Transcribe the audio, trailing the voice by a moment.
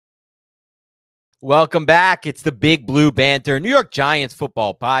Welcome back. It's the Big Blue Banter, New York Giants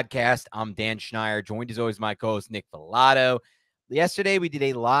football podcast. I'm Dan Schneier, joined as always my co-host Nick Filato. Yesterday we did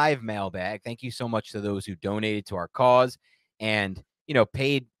a live mailbag. Thank you so much to those who donated to our cause and,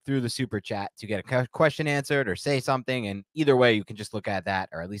 paid through the super chat to get a question answered or say something. And either way, you can just look at that,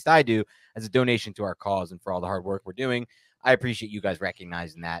 or at least I do, as a donation to our cause and for all the hard work we're doing. I appreciate you guys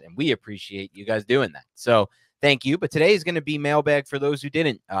recognizing that, and we appreciate you guys doing that. So thank you. But today is going to be mailbag for those who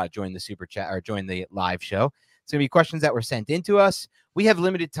didn't join the super chat or join the live show. It's going to be questions that were sent into us. We have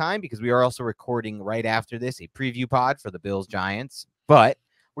limited time because we are also recording right after this a preview pod for the Bills Giants, but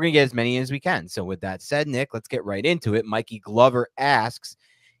we're going to get as many as we can. So with that said, Nick, let's get right into it. Mikey Glover asks,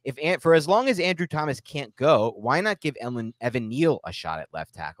 for as long as Andrew Thomas can't go, why not give Evan Neal a shot at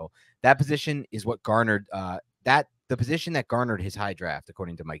left tackle? That position is what garnered the position that garnered his high draft,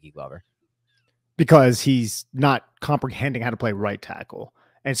 according to Mikey Glover. Because he's not comprehending how to play right tackle,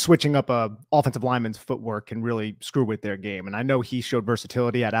 and switching up a offensive lineman's footwork can really screw with their game. And I know he showed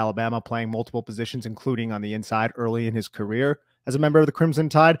versatility at Alabama, playing multiple positions, including on the inside early in his career as a member of the Crimson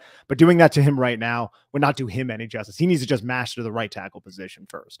Tide. But doing that to him right now would not do him any justice. He needs to just master the right tackle position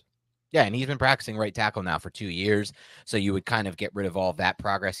first. Yeah, and he's been practicing right tackle now for 2 years. So you would kind of get rid of all of that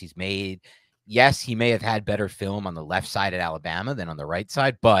progress he's made. Yes, he may have had better film on the left side at Alabama than on the right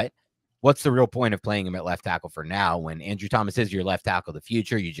side, but what's the real point of playing him at left tackle for now when Andrew Thomas is your left tackle of the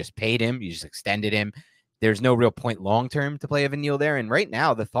future? You just paid him. You just extended him. There's no real point long-term to play Evan Neal there. And right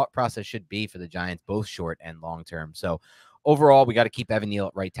now, the thought process should be for the Giants, both short and long-term. So overall, we got to keep Evan Neal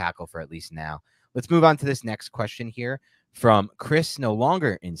at right tackle for at least now. Let's move on to this next question here from Chris, no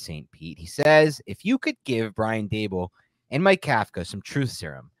longer in St. Pete. He says, if you could give Brian Daboll and Mike Kafka some truth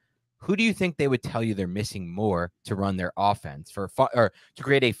serum, who do you think they would tell you they're missing more to run their offense or to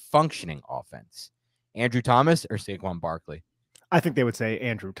create a functioning offense? Andrew Thomas or Saquon Barkley? I think they would say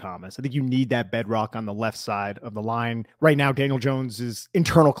Andrew Thomas. I think you need that bedrock on the left side of the line. Right now, Daniel Jones's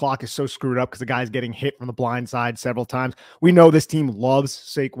internal clock is so screwed up because the guy's getting hit from the blind side several times. We know this team loves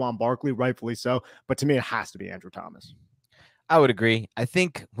Saquon Barkley, rightfully so, but to me, it has to be Andrew Thomas. I would agree. I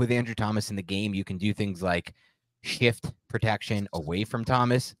think with Andrew Thomas in the game, you can do things like shift protection away from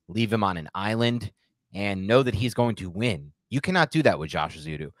Thomas, leave him on an island, and know that he's going to win. You cannot do that with Josh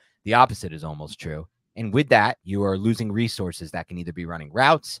Zudu. The opposite is almost true. And with that, you are losing resources that can either be running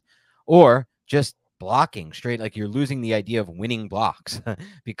routes or just blocking straight. Like you're losing the idea of winning blocks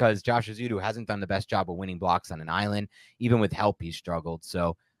because Josh Zudu hasn't done the best job of winning blocks on an island. Even with help, he's struggled.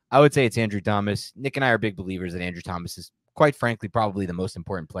 So I would say it's Andrew Thomas. Nick and I are big believers that Andrew Thomas is, quite frankly, probably the most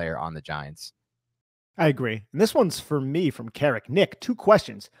important player on the Giants. I agree. And this one's for me from Carrick. Nick, 2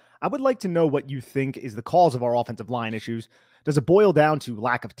 questions. I would like to know what you think is the cause of our offensive line issues. Does it boil down to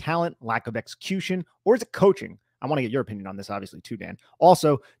lack of talent, lack of execution, or is it coaching? I want to get your opinion on this, obviously, too, Dan.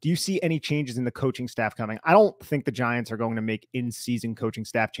 Also, do you see any changes in the coaching staff coming? I don't think the Giants are going to make in-season coaching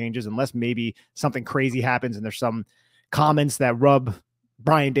staff changes unless maybe something crazy happens and there's some comments that rub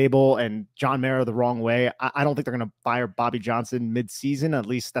Brian Daboll and John Mara the wrong way. I don't think they're going to fire Bobby Johnson mid-season. At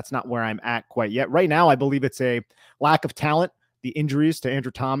least that's not where I'm at quite yet. Right now, I believe it's a lack of talent, the injuries to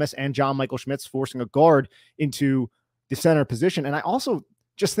Andrew Thomas and John Michael Schmitz forcing a guard into the center position. And I also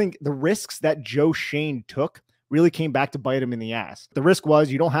just think the risks that Joe Schoen took really came back to bite him in the ass. The risk was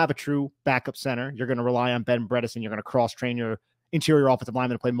you don't have a true backup center. You're going to rely on Ben Bredesen. You're going to cross-train your interior offensive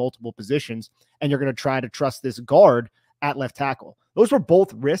lineman to play multiple positions, and you're going to try to trust this guard at left tackle. Those were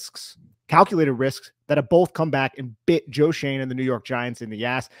both risks, calculated risks, that have both come back and bit Joe Schoen and the New York Giants in the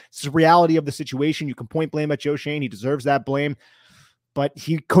ass. It's the reality of the situation. You can point blame at Joe Schoen. He deserves that blame, but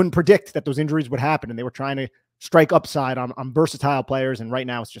he couldn't predict that those injuries would happen, and they were trying to strike upside on versatile players, and right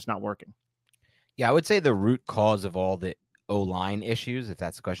now it's just not working. Yeah, I would say the root cause of all the O-line issues, if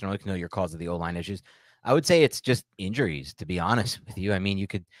that's the question, I'd like to know your cause of the O-line issues. I would say it's just injuries, to be honest with you. I mean, you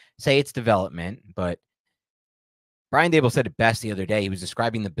could say it's development, but Brian Daboll said it best the other day. He was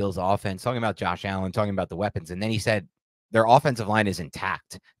describing the Bills' offense, talking about Josh Allen, talking about the weapons, and then he said their offensive line is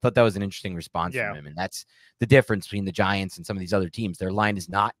intact. I thought that was an interesting response from him, and that's the difference between the Giants and some of these other teams. Their line is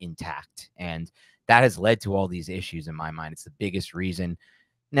not intact, and that has led to all these issues in my mind. It's the biggest reason.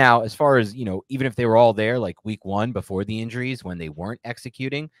 Now, as far as, even if they were all there like week 1 before the injuries when they weren't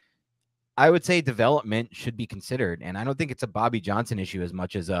executing, I would say development should be considered. And I don't think it's a Bobby Johnson issue as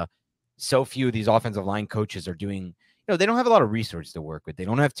much as so few of these offensive line coaches are doing, they don't have a lot of resources to work with. They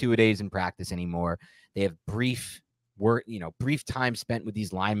don't have 2-a-days in practice anymore. They have brief brief time spent with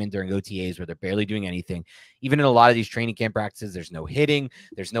these linemen during OTAs where they're barely doing anything. Even in a lot of these training camp practices, there's no hitting,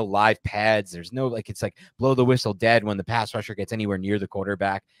 there's no live pads, there's no, it's like blow the whistle dead when the pass rusher gets anywhere near the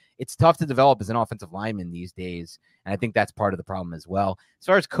quarterback. It's tough to develop as an offensive lineman these days, and I think that's part of the problem as well. As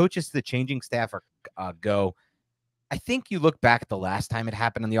far as coaches to the changing staff go, I think you look back at the last time it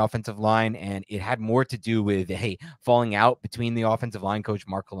happened on the offensive line, and it had more to do with a falling out between the offensive line coach,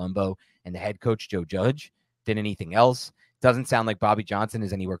 Mark Colombo, and the head coach, Joe Judge, than anything else. Doesn't sound like Bobby Johnson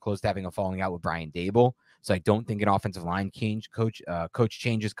is anywhere close to having a falling out with Brian Dable. So I don't think an offensive line coach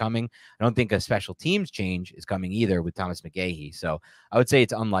change is coming. I don't think a special teams change is coming either with Thomas McGahee. So I would say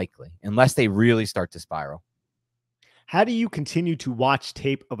it's unlikely unless they really start to spiral. How do you continue to watch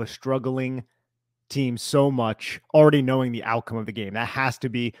tape of a struggling team so much, already knowing the outcome of the game? That has to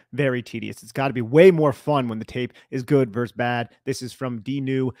be very tedious. It's got to be way more fun when the tape is good versus bad. This is from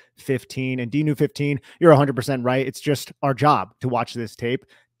DNew15, and DNew15, you're 100% right. It's just our job to watch this tape.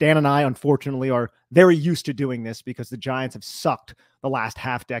 Dan and I, unfortunately, are very used to doing this because the Giants have sucked the last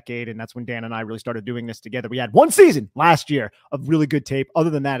half decade, and that's when Dan and I really started doing this together. We had one season last year of really good tape. Other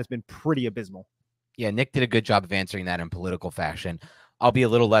than that, it's been pretty abysmal. Yeah, Nick did a good job of answering that in political fashion. I'll be a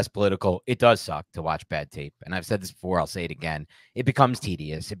little less political. It does suck to watch bad tape. And I've said this before, I'll say it again. It becomes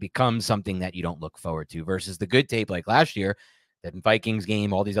tedious. It becomes something that you don't look forward to versus the good tape like last year, the Vikings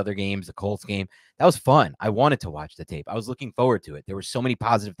game, all these other games, the Colts game. That was fun. I wanted to watch the tape. I was looking forward to it. There were so many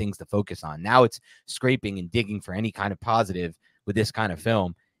positive things to focus on. Now it's scraping and digging for any kind of positive with this kind of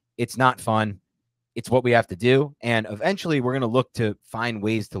film. It's not fun. It's what we have to do. And eventually we're going to look to find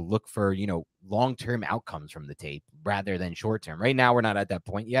ways to look for, long-term outcomes from the tape rather than short-term. Right now, we're not at that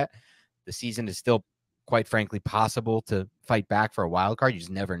point yet. The season is still, quite frankly, possible to fight back for a wild card. You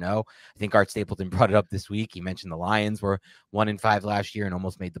just never know. I think Art Stapleton brought it up this week. He mentioned the Lions were 1-5 last year and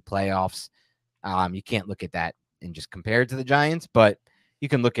almost made the playoffs. You can't look at that and just compare it to the Giants, but you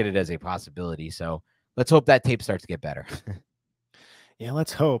can look at it as a possibility. So let's hope that tape starts to get better. Yeah,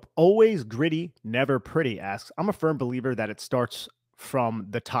 let's hope. Always gritty, never pretty asks, I'm a firm believer that it starts from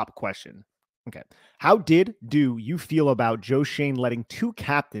the top question. Okay. How do you feel about Joe Schoen letting two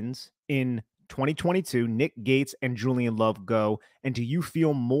captains in 2022, Nick Gates and Julian Love, go? And do you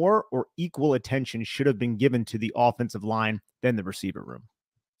feel more or equal attention should have been given to the offensive line than the receiver room?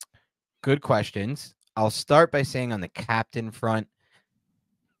 Good questions. I'll start by saying on the captain front,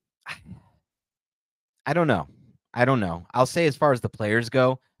 I don't know. I'll say as far as the players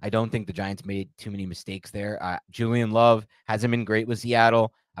go, I don't think the Giants made too many mistakes there. Julian Love hasn't been great with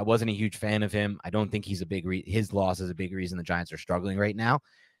Seattle. I wasn't a huge fan of him. I don't think he's his loss is a big reason the Giants are struggling right now.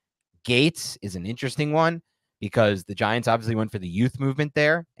 Gates is an interesting one because the Giants obviously went for the youth movement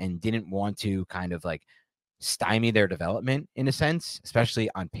there and didn't want to kind of like stymie their development in a sense, especially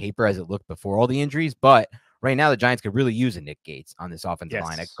on paper as it looked before all the injuries. But right now, the Giants could really use a Nick Gates on this offensive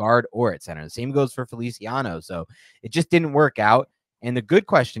line at guard or at center. The same goes for Feliciano. So it just didn't work out. And the good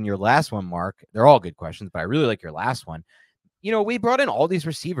question, your last one, Mark, they're all good questions, but I really like your last one. We brought in all these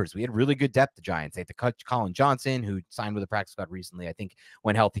receivers. We had really good depth, the Giants. They had to cut Colin Johnson, who signed with the practice squad recently. I think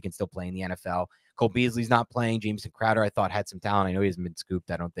when healthy can still play in the NFL. Cole Beasley's not playing. Jameson Crowder, I thought, had some talent. I know he hasn't been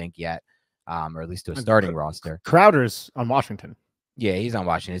scooped, I don't think, yet, or at least to a starting roster. Crowder's on Washington. Yeah, he's on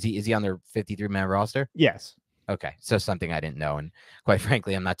Washington. Is he on their 53-man roster? Yes. Okay, so something I didn't know, and quite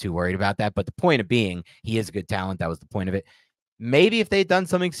frankly, I'm not too worried about that. But the point of being, he is a good talent. That was the point of it. Maybe if they'd done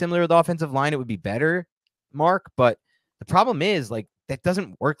something similar with the offensive line, it would be better, Mark. But the problem is, that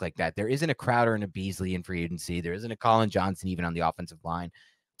doesn't work like that. There isn't a Crowder and a Beasley in free agency. There isn't a Colin Johnson even on the offensive line.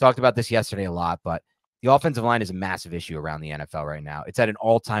 Talked about this yesterday a lot, but the offensive line is a massive issue around the NFL right now. It's at an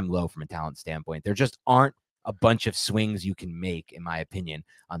all-time low from a talent standpoint. There just aren't a bunch of swings you can make, in my opinion,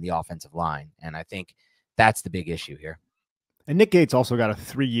 on the offensive line. And I think that's the big issue here. And Nick Gates also got a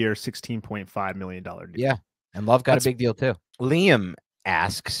 3-year, $16.5 million deal. Yeah, and Love got a big deal too. Liam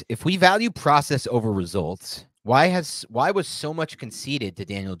asks, if we value process over results, why was so much conceded to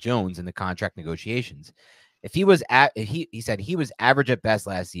Daniel Jones in the contract negotiations? If he was he said he was average at best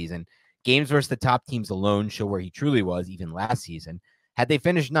last season. Games versus the top teams alone show where he truly was even last season. Had they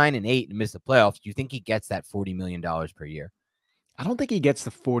finished 9-8 and missed the playoffs, do you think he gets that $40 million per year? I don't think he gets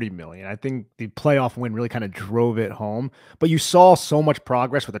the $40 million. I think the playoff win really kind of drove it home. But you saw so much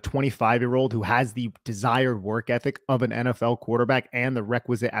progress with a 25-year-old who has the desired work ethic of an NFL quarterback and the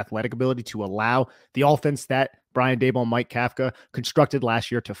requisite athletic ability to allow the offense that Brian Daboll and Mike Kafka constructed last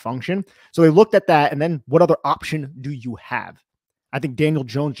year to function. So they looked at that, and then what other option do you have? I think Daniel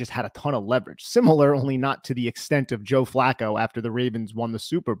Jones just had a ton of leverage. Similar, only not to the extent of Joe Flacco after the Ravens won the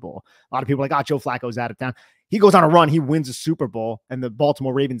Super Bowl. A lot of people are like, Joe Flacco's out of town. he goes on a run, he wins a Super Bowl, and the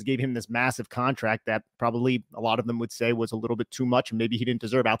Baltimore Ravens gave him this massive contract that probably a lot of them would say was a little bit too much, and maybe he didn't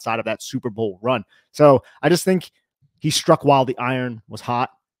deserve outside of that Super Bowl run. So I just think he struck while the iron was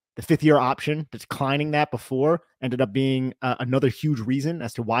hot. The fifth-year option, declining that before, ended up being another huge reason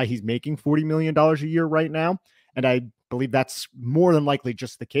as to why he's making $40 million a year right now. And I believe that's more than likely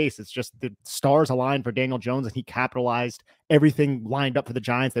just the case. It's just the stars aligned for Daniel Jones, and he capitalized. Everything lined up for the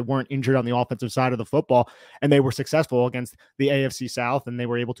Giants. They weren't injured on the offensive side of the football, and they were successful against the AFC South, and they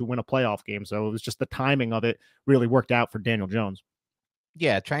were able to win a playoff game. So it was just the timing of it really worked out for Daniel Jones.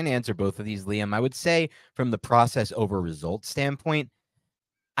 Yeah, trying to answer both of these, Liam. I would say from the process over results standpoint,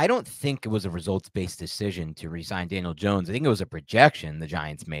 I don't think it was a results-based decision to re-sign Daniel Jones. I think it was a projection the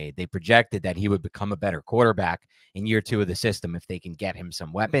Giants made. They projected that he would become a better quarterback in year 2 of the system if they can get him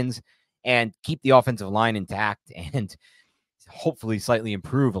some weapons and keep the offensive line intact and hopefully slightly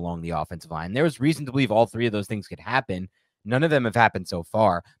improve along the offensive line. There was reason to believe all three of those things could happen. None of them have happened so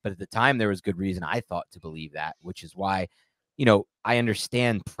far, but at the time there was good reason I thought to believe that, which is why, I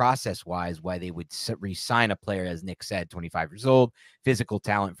understand process-wise why they would re-sign a player, as Nick said, 25 years old, physical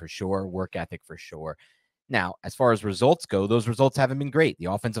talent for sure, work ethic for sure. Now, as far as results go, those results haven't been great.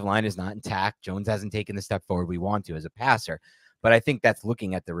 The offensive line is not intact. Jones hasn't taken the step forward we want to as a passer, but I think that's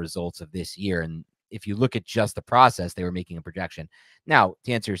looking at the results of this year. And if you look at just the process, they were making a projection. Now,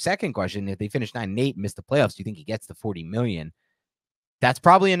 to answer your second question, if they finish 9-8 and miss the playoffs, do you think he gets the $40 million? That's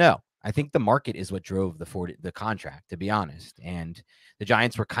probably a no. I think the market is what drove the contract, to be honest. And the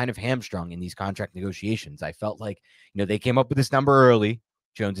Giants were kind of hamstrung in these contract negotiations. I felt like, they came up with this number early.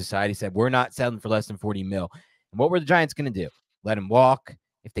 Jones' side, he said, we're not selling for less than 40 mil. And what were the Giants going to do? Let him walk?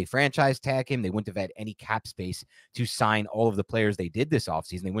 If they franchise tag him, they wouldn't have had any cap space to sign all of the players they did this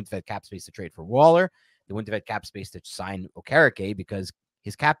offseason. They wouldn't have had cap space to trade for Waller. They wouldn't have had cap space to sign Okereke because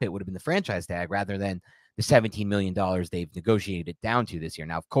his cap hit would have been the franchise tag rather than the $17 million they've negotiated it down to this year.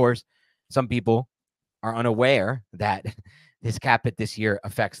 Now, of course, some people are unaware that this cap hit this year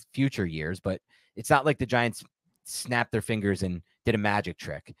affects future years, but it's not like the Giants snapped their fingers and did a magic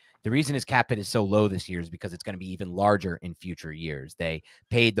trick. The reason his cap hit is so low this year is because it's going to be even larger in future years. They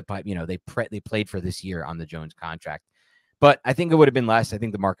paid they played for this year on the Jones contract. But I think it would have been less. I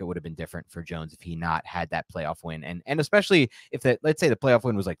think the market would have been different for Jones if he not had that playoff win. And especially if let's say the playoff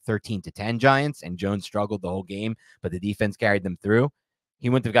win was like 13-10 Giants and Jones struggled the whole game, but the defense carried them through, he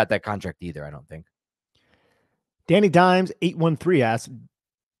wouldn't have got that contract either, I don't think. Danny Dimes 813 asks,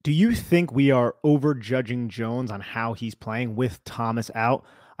 do you think we are overjudging Jones on how he's playing with Thomas out?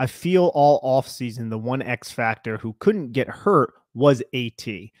 I feel all offseason the one X factor who couldn't get hurt was AT.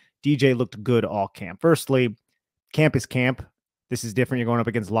 DJ looked good all camp. Firstly, camp is camp. This is different. You're going up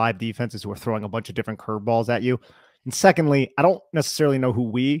against live defenses who are throwing a bunch of different curveballs at you. And secondly, I don't necessarily know who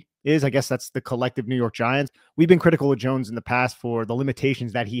we is. I guess that's the collective New York Giants. We've been critical of Jones in the past for the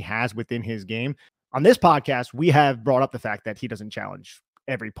limitations that he has within his game. On this podcast, we have brought up the fact that he doesn't challenge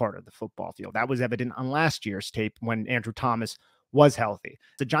every part of the football field. That was evident on last year's tape when Andrew Thomas was healthy.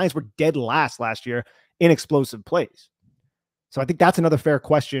 The Giants were dead last year in explosive plays. So I think that's another fair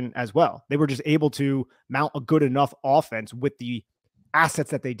question as well. They were just able to mount a good enough offense with the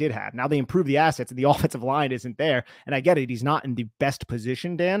assets that they did have. Now they improve the assets and the offensive line isn't there. And I get it. He's not in the best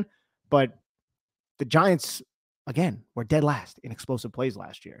position, Dan, but the Giants, again, were dead last in explosive plays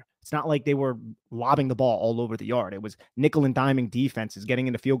last year. It's not like they were lobbing the ball all over the yard. It was nickel and diming defenses getting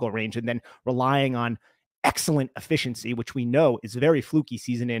into field goal range and then relying on excellent efficiency, which we know is very fluky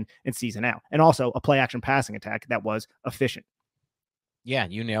season in and season out. And also a play action passing attack that was efficient. Yeah,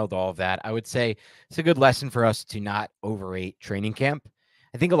 you nailed all of that. I would say it's a good lesson for us to not overrate training camp.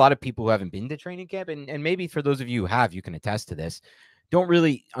 I think a lot of people who haven't been to training camp, and maybe for those of you who have, you can attest to this, don't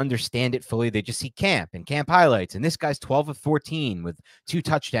really understand it fully. They just see camp and camp highlights. And this guy's 12 of 14 with 2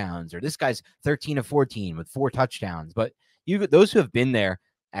 touchdowns, or this guy's 13 of 14 with 4 touchdowns. But those who have been there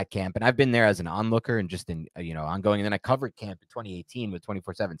at camp, and I've been there as an onlooker and just in, ongoing, and then I covered camp in 2018 with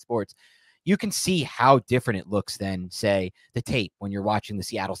 24/7 Sports. You can see how different it looks than, say, the tape when you're watching the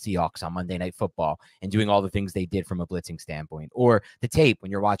Seattle Seahawks on Monday Night Football and doing all the things they did from a blitzing standpoint, or the tape when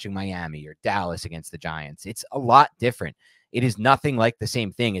you're watching Miami or Dallas against the Giants. It's a lot different. It is nothing like the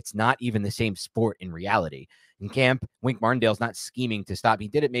same thing. It's not even the same sport in reality. In camp, Wink Martindale's not scheming to stop. He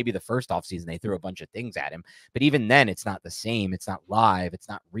did it maybe the first offseason. They threw a bunch of things at him. But even then, it's not the same. It's not live. It's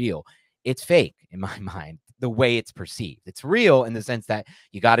not real. It's fake in my mind, the way it's perceived. It's real in the sense that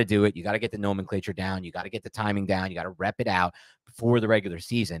you got to do it. You got to get the nomenclature down. You got to get the timing down. You got to rep it out before the regular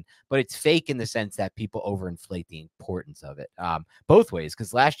season. But it's fake in the sense that people overinflate the importance of it both ways.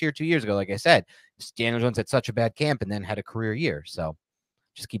 Because last year, 2 years ago, like I said, Daniel Jones had such a bad camp and then had a career year. So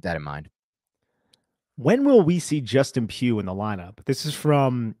just keep that in mind. When will we see Justin Pugh in the lineup? This is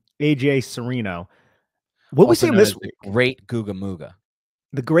from AJ Sereno. Will we Also see him known this as the week? Great Googa Mooga.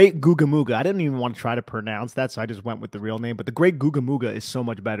 The great Guga Muga. I didn't even want to try to pronounce that, so I just went with the real name. But the great Guga Muga is so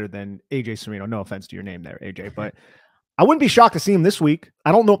much better than AJ Sereno. No offense to your name there, AJ, but I wouldn't be shocked to see him this week.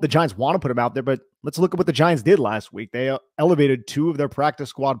 I don't know if the Giants want to put him out there, but let's look at what the Giants did last week. They elevated two of their practice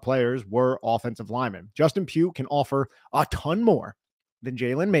squad players were offensive linemen. Justin Pugh can offer a ton more than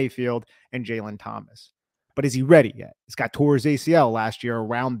Jalen Mayfield and Jalen Thomas. But is he ready yet? He's got tore his ACL last year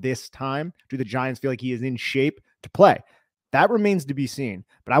around this time. Do the Giants feel like he is in shape to play? That remains to be seen.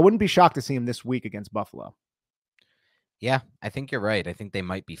 But I wouldn't be shocked to see him this week against Buffalo. Yeah, I think you're right. I think they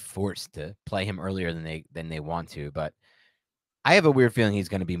might be forced to play him earlier than they want to, but I have a weird feeling he's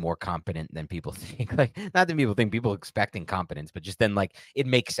going to be more competent than people think. Like, not that people think, people expecting competence, but just then, like, it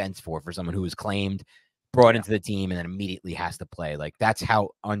makes sense for someone who was claimed, brought into the team, and then immediately has to play. Like, that's how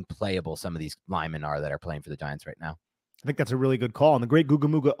unplayable some of these linemen are that are playing for the Giants right now. I think that's a really good call. And the great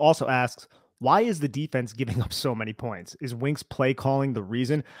Gugamuga also asks, why is the defense giving up so many points? Is Wink's play calling the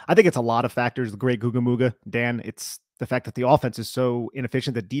reason? I think it's a lot of factors. The great Gugamuga, Dan, it's the fact that the offense is so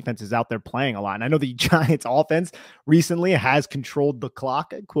inefficient. The defense is out there playing a lot. And I know the Giants offense recently has controlled the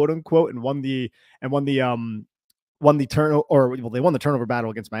clock, quote unquote, and won the turn, or well, they won the turnover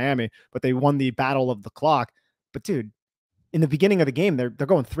battle against Miami, but they won the battle of the clock. But dude, in the beginning of the game, they're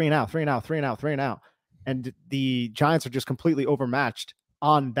going 3-and-out, 3-and-out, 3-and-out, 3-and-out. And the Giants are just completely overmatched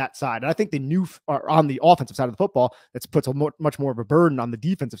on that side. And I think the new on the offensive side of the football, that puts much more of a burden on the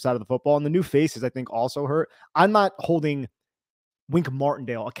defensive side of the football. And the new faces, I think, also hurt. I'm not holding Wink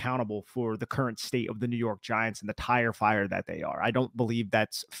Martindale accountable for the current state of the New York Giants and the tire fire that they are. I don't believe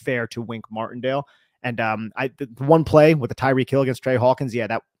that's fair to Wink Martindale. And the one play with the Tyreek Hill against Trey Hawkins, yeah,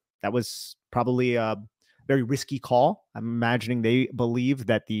 that was probably very risky call. I'm imagining they believed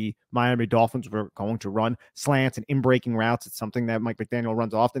that the Miami Dolphins were going to run slants and in-breaking routes. It's something that Mike McDaniel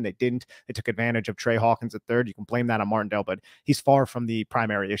runs often. They didn't. They took advantage of Trey Hawkins at third. You can blame that on Martindale, but he's far from the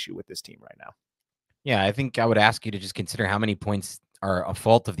primary issue with this team right now. Yeah, I think I would ask you to just consider how many points are a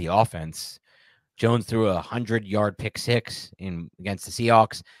fault of the offense. Jones threw a 100-yard pick six against the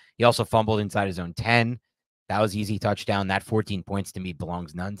Seahawks. He also fumbled inside his own 10. That was easy touchdown. That 14 points to me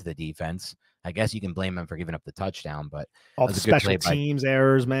belongs none to the defense. I guess you can blame him for giving up the touchdown, but all the special teams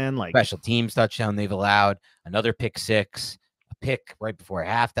errors, man. Like special teams touchdown they've allowed, another pick six, a pick right before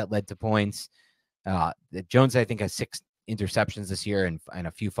half that led to points. Jones, I think, has 6 interceptions this year and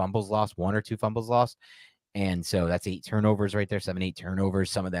a few fumbles lost, 1 or 2 fumbles lost. And so that's 8 turnovers right there, 7, 8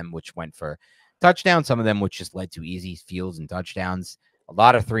 turnovers, some of them which went for touchdowns, some of them which just led to easy fields and touchdowns. A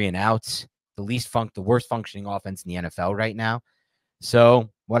lot of 3-and-outs, the worst functioning offense in the NFL right now. So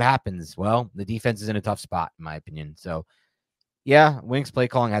what happens? Well, the defense is in a tough spot, in my opinion. So, yeah, Wink's play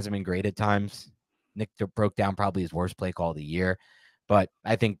calling hasn't been great at times. Nick broke down probably his worst play call of the year. But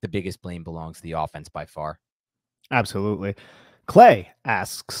I think the biggest blame belongs to the offense by far. Absolutely. Clay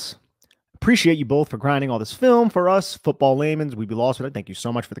asks, appreciate you both for grinding all this film for us, football laymen. We'd be lost without it. Thank you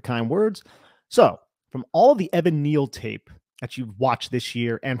so much for the kind words. So, from all of the Evan Neal tape that you've watched this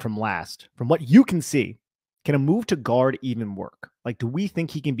year and from last, from what you can see, can a move to guard even work? Like, do we think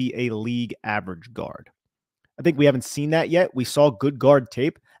he can be a league average guard? I think we haven't seen that yet. We saw good guard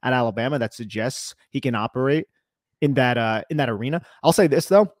tape at Alabama that suggests he can operate in that arena. I'll say this,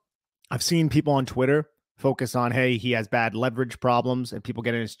 though. I've seen people on Twitter focus on, hey, he has bad leverage problems and people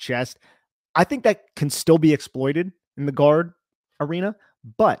get in his chest. I think that can still be exploited in the guard arena,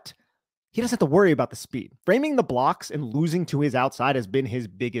 but he doesn't have to worry about the speed. Framing the blocks and losing to his outside has been his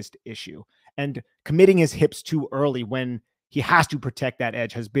biggest issue. And committing his hips too early when he has to protect that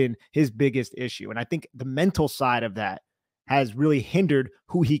edge has been his biggest issue. And I think the mental side of that has really hindered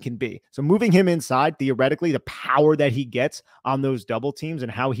who he can be. So moving him inside, theoretically, the power that he gets on those double teams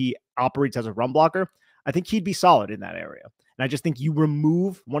and how he operates as a run blocker, I think he'd be solid in that area. And I just think you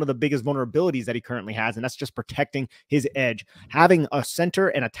remove one of the biggest vulnerabilities that he currently has, and that's just protecting his edge. Having a center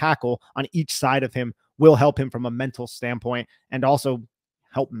and a tackle on each side of him will help him from a mental standpoint and also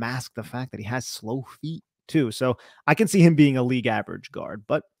help mask the fact that he has slow feet too. So I can see him being a league average guard,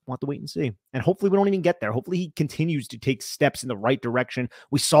 but we'll have to wait and see. And hopefully we don't even get there. Hopefully he continues to take steps in the right direction.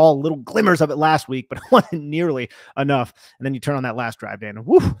 We saw little glimmers of it last week, but it wasn't nearly enough. And then you turn on that last drive, Dan, and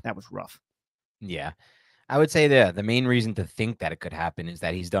whew, that was rough. Yeah. I would say the main reason to think that it could happen is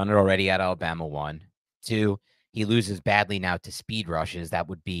that he's done it already at Alabama 1. 2, he loses badly now to speed rushes. That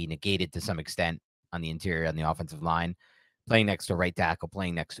would be negated to some extent on the interior, on the offensive line, playing next to a right tackle,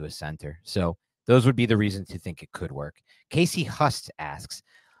 playing next to a center. So those would be the reasons to think it could work. Casey Hust asks,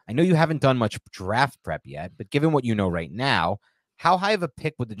 I know you haven't done much draft prep yet, but given what you know right now, how high of a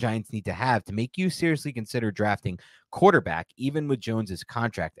pick would the Giants need to have to make you seriously consider drafting quarterback, even with Jones's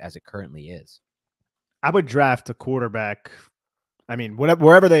contract as it currently is? I would draft a quarterback. I mean,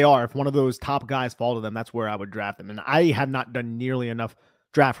 wherever they are, if one of those top guys fall to them, that's where I would draft them. And I have not done nearly enough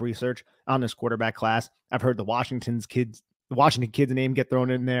draft research on this quarterback class. I've heard the Washington kid's name get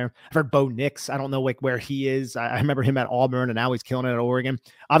thrown in there. I've heard Bo Nix. I don't know like where he is. I remember him at Auburn, and now he's killing it at Oregon.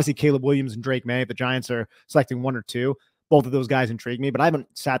 Obviously, Caleb Williams and Drake May. If the Giants are selecting one or two, both of those guys intrigue me, but I haven't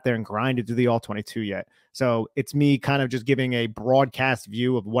sat there and grinded through the all 22 yet. So it's me kind of just giving a broadcast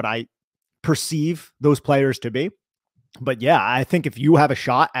view of what I perceive those players to be. But yeah, I think if you have a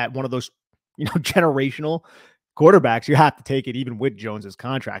shot at one of those, generational quarterbacks, you have to take it even with Jones's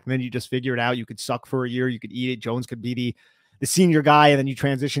contract. And then you just figure it out. You could suck for a year. You could eat it. Jones could be the senior guy, and then you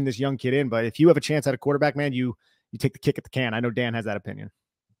transition this young kid in. But if you have a chance at a quarterback, man, you take the kick at the can. I know Dan has that opinion.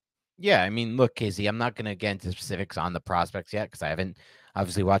 Yeah, I mean, look, Casey, I'm not going to get into specifics on the prospects yet because I haven't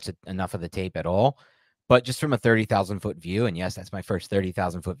obviously watched enough of the tape at all. But just from a 30,000-foot view, and yes, that's my first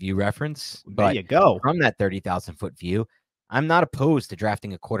 30,000-foot view reference. There but you go. From that 30,000-foot view, I'm not opposed to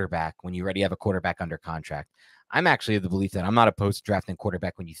drafting a quarterback when you already have a quarterback under contract. I'm actually of the belief that I'm not opposed to drafting a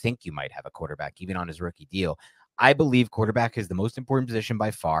quarterback when you think you might have a quarterback, even on his rookie deal. I believe quarterback is the most important position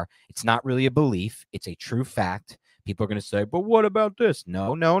by far. It's not really a belief. It's a true fact. People are going to say, but what about this?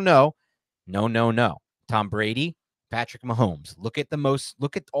 No. Tom Brady, Patrick Mahomes. Look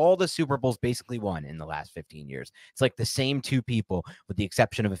at all the Super Bowls basically won in the last 15 years. It's like the same two people with the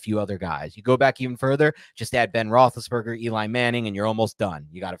exception of a few other guys. You go back even further, just add Ben Roethlisberger, Eli Manning, and you're almost done.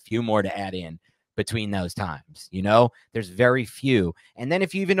 You got a few more to add in between those times. There's very few. And then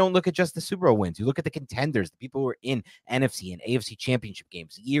if you even don't look at just the Super Bowl wins, you look at the contenders, the people who are in NFC and AFC championship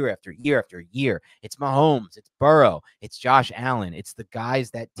games year after year after year. It's Mahomes, it's Burrow, it's Josh Allen. It's the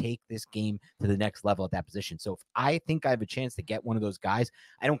guys that take this game to the next level at that position. So if I think I have a chance to get one of those guys,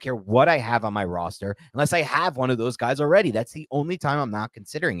 I don't care what I have on my roster, unless I have one of those guys already. That's the only time I'm not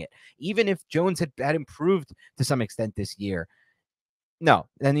considering it. Even if Jones had improved to some extent this year, no,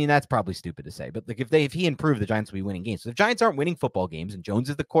 I mean, that's probably stupid to say, but like if he improved, the Giants will be winning games. So if Giants aren't winning football games and Jones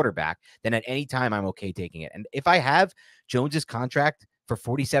is the quarterback, then at any time I'm okay taking it. And if I have Jones's contract for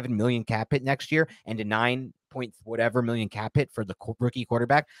 47 million cap hit next year and a 9 point whatever million cap hit for the rookie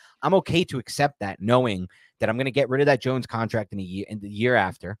quarterback, I'm okay to accept that, knowing that I'm going to get rid of that Jones contract in the year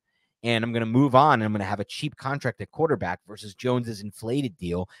after, and I'm going to move on, and I'm going to have a cheap contract at quarterback versus Jones's inflated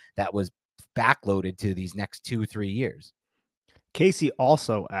deal that was backloaded to these next 2-3 years. Casey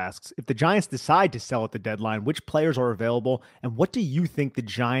also asks, if the Giants decide to sell at the deadline, which players are available, and what do you think the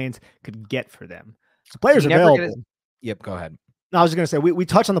Giants could get for them? So players available. Yep, go ahead. No, I was just going to say, we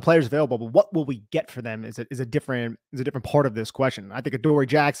touched on the players available, but what will we get for them is a different part of this question. I think Adoree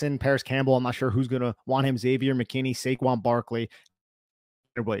Jackson, Paris Campbell, I'm not sure who's going to want him, Xavier McKinney, Saquon Barkley,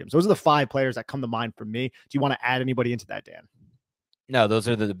 Williams. Those are the 5 players that come to mind for me. Do you want to add anybody into that, Dan? No, those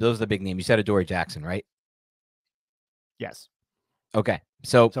are the big names. You said Adoree Jackson, right? Yes. Okay.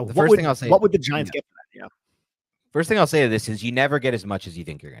 So the first thing I'll say, what would the Giants get for that? First thing I'll say to this is you never get as much as you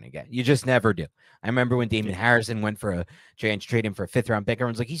think you're going to get. You just never do. I remember when Damon Harrison went for a Giants trade him for a 5th round pick.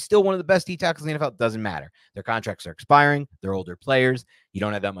 Everyone's like, he's still one of the best D tackles in the NFL. It doesn't matter. Their contracts are expiring. They're older players. You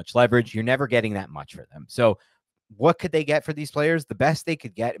don't have that much leverage. You're never getting that much for them. So what could they get for these players? The best they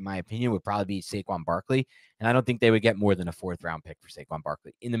could get, in my opinion, would probably be Saquon Barkley. And I don't think they would get more than a 4th round pick for Saquon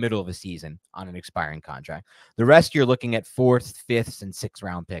Barkley in the middle of a season on an expiring contract. The rest, you're looking at 4th, 5th, and 6th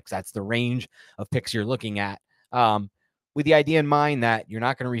round picks. That's the range of picks you're looking at, with the idea in mind that you're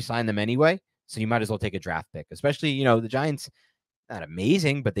not going to re-sign them anyway. So you might as well take a draft pick, especially, the Giants, not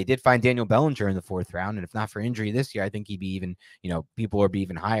amazing, but they did find Daniel Bellinger in the 4th round. And if not for injury this year, I think he'd be even, people would be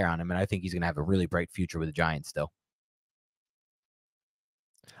even higher on him. And I think he's going to have a really bright future with the Giants still.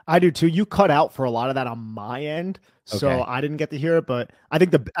 I do too. You cut out for a lot of that on my end, so Okay. I didn't get to hear it. But I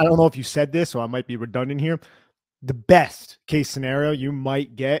think I don't know if you said this, so I might be redundant here. The best case scenario you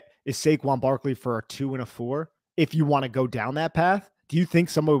might get is Saquon Barkley for a 2 and a 4. If you want to go down that path, do you think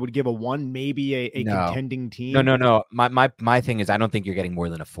somebody would give a 1, maybe a contending team? No. My thing is, I don't think you're getting more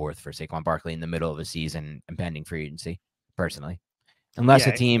than a 4th for Saquon Barkley in the middle of a season impending free agency, personally, unless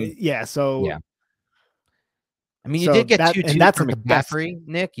a team. Yeah. So yeah. I mean, you did get 2 2s for McCaffrey,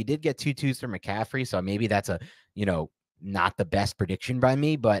 Nick. You did get 2 2s for McCaffrey, so maybe that's a, not the best prediction by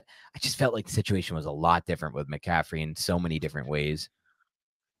me, but I just felt like the situation was a lot different with McCaffrey in so many different ways.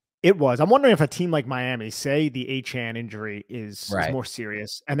 It was. I'm wondering if a team like Miami, say the Achane injury is more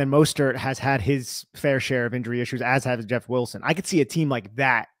serious, and then Mostert has had his fair share of injury issues, as has Jeff Wilson. I could see a team like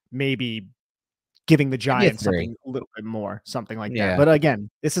that maybe giving the Maybe a Giants 3. something a little bit more, something like that. Yeah. But again,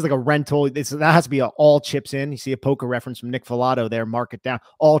 this is like a rental. That has to be all chips in. You see a poker reference from Nick Filato there, mark it down,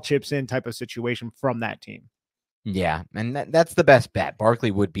 all chips in type of situation from that team. Yeah, and that's the best bet. Barkley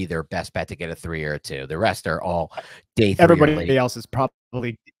would be their best bet to get a 3 or a 2. The rest are all day 3 or late. Everybody else is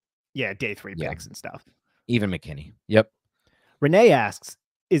probably, day 3 picks and stuff. Even McKinney. Yep. Renee asks,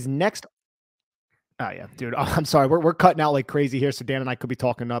 is next... Oh, yeah, dude. I'm sorry. We're cutting out like crazy here, so Dan and I could be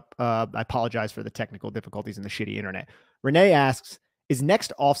talking up. I apologize for the technical difficulties and the shitty internet. Renee asks, is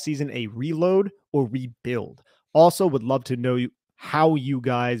next offseason a reload or rebuild? Also, would love to know how you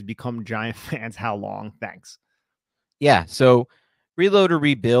guys become Giant fans. How long? Thanks. Yeah, so reload or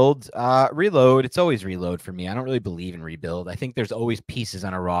rebuild? Reload. It's always reload for me. I don't really believe in rebuild. I think there's always pieces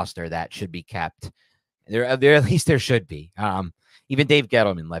on a roster that should be kept. There at least there should be. Even Dave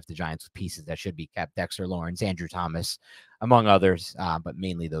Gettleman left the Giants with pieces that should be kept. Dexter Lawrence, Andrew Thomas, among others, but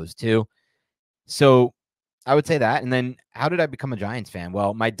mainly those two. So I would say that. And then how did I become a Giants fan?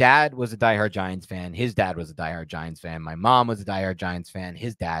 Well, my dad was a diehard Giants fan. His dad was a diehard Giants fan. My mom was a diehard Giants fan.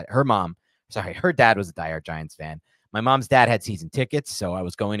 Her dad was a diehard Giants fan. My mom's dad had season tickets, so I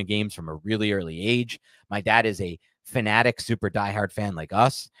was going to games from a really early age. My dad is a fanatic, super diehard fan like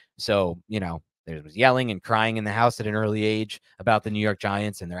us. So, there was yelling and crying in the house at an early age about the New York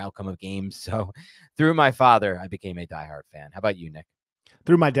Giants and their outcome of games. So through my father, I became a diehard fan. How about you, Nick?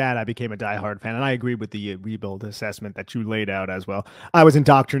 Through my dad, I became a diehard fan, and I agree with the rebuild assessment that you laid out as well. I was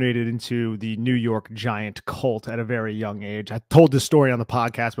indoctrinated into the New York Giant cult at a very young age. I told this story on the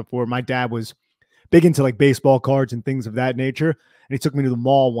podcast before. My dad was big into like baseball cards and things of that nature, and he took me to the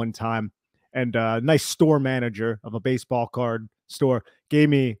mall one time, and a nice store manager of a baseball card store gave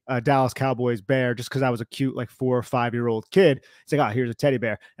me a Dallas Cowboys bear just because I was a cute like 4 or 5-year-old kid. He's like, oh, here's a teddy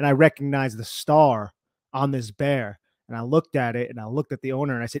bear. And I recognized the star on this bear. And I looked at it and I looked at the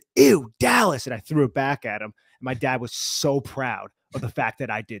owner and I said, ew, Dallas. And I threw it back at him. And my dad was so proud of the fact that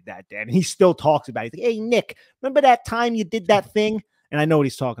I did that, Dan. And he still talks about it. He's like, hey, Nick, remember that time you did that thing? And I know what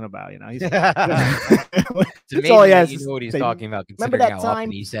he's talking about. He's that's all he has. You know what he's talking about, considering remember that how time?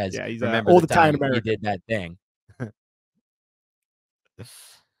 often he says, yeah, he's remember all the time you did that thing.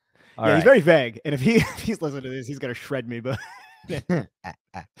 He's very vague. And if he's listening to this, he's going to shred me. But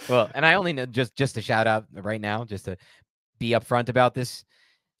well, and I only know just to shout out right now, just to be upfront about this.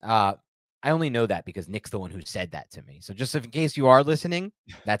 I only know that because Nick's the one who said that to me. So just in case you are listening,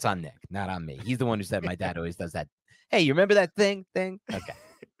 that's on Nick, not on me. He's the one who said my dad always does that. Hey, you remember that thing?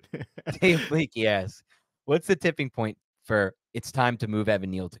 Okay. Dave Leakey asks, what's the tipping point for it's time to move Evan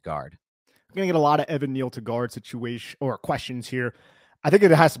Neal to guard? I'm going to get a lot of Evan Neal to guard situation or questions here. I think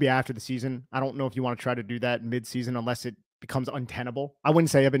it has to be after the season. I don't know if you want to try to do that mid-season unless it becomes untenable. I wouldn't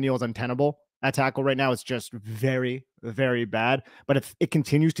say Evan Neal is untenable at tackle right now. It's just very, very bad. But if it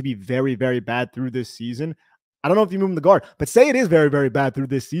continues to be very, very bad through this season, I don't know if you move him to guard. But say it is very, very bad through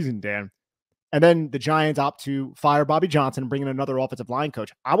this season, Dan, and then the Giants opt to fire Bobby Johnson and bring in another offensive line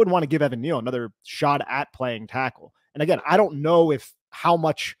coach, I would want to give Evan Neal another shot at playing tackle. And again, I don't know how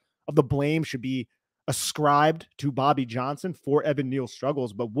much of the blame should be ascribed to Bobby Johnson for Evan Neal's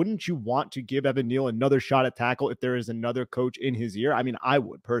struggles, but wouldn't you want to give Evan Neal another shot at tackle if there is another coach in his ear? I mean, I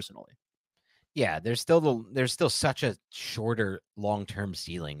would personally. Yeah, there's still such a shorter long-term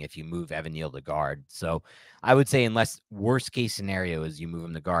ceiling if you move Evan Neal to guard. So I would say unless worst case scenario is you move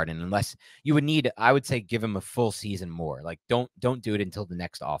him to guard, and unless you would need, I would say give him a full season more. Like don't do it until the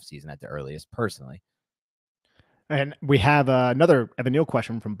next offseason at the earliest, personally. And we have another Evan Neal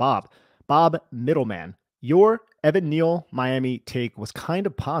question from Bob. Bob Middleman. Your Evan Neal Miami take was kind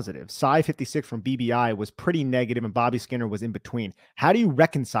of positive. Cy56 from BBI was pretty negative, and Bobby Skinner was in between. How do you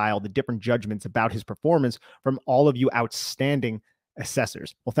reconcile the different judgments about his performance from all of you outstanding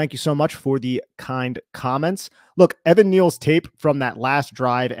assessors? Well, thank you so much for the kind comments. Look, Evan Neal's tape from that last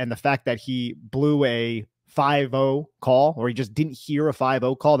drive and the fact that he blew a 5-0 call, or he just didn't hear a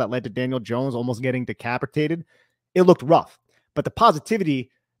 5-0 call that led to Daniel Jones almost getting decapitated, it looked rough. But the positivity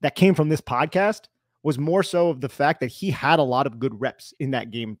that came from this podcast was more so of the fact that he had a lot of good reps in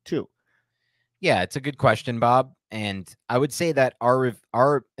that game too. Yeah, it's a good question, Bob. And I would say that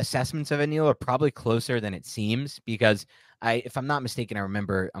our assessments of Neal are probably closer than it seems, because if I'm not mistaken, I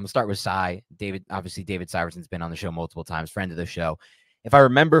remember, I'm gonna start with Cy. David Syverson's been on the show multiple times, friend of the show. If I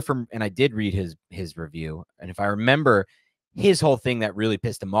remember and I did read his review, and if I remember, his whole thing that really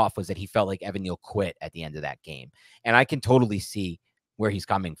pissed him off was that he felt like Evan Neal quit at the end of that game. And I can totally see where he's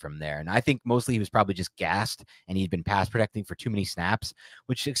coming from there. And I think mostly he was probably just gassed and he'd been pass protecting for too many snaps,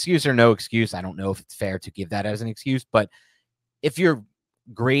 which, excuse or no excuse, I don't know if it's fair to give that as an excuse, but if you're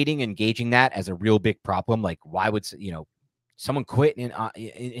grading and gauging that as a real big problem, like why would, someone quit in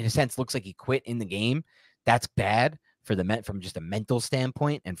a sense, looks like he quit in the game. That's bad for from just a mental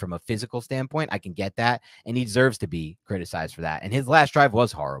standpoint and from a physical standpoint. I can get that. And he deserves to be criticized for that. And his last drive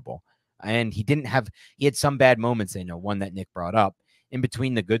was horrible. And he had some bad moments, one that Nick brought up in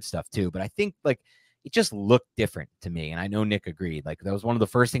between the good stuff too. But I think like it just looked different to me. And I know Nick agreed. Like that was one of the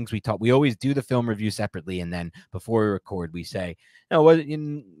first things we taught. We always do the film review separately. And then before we record, we say, no, what did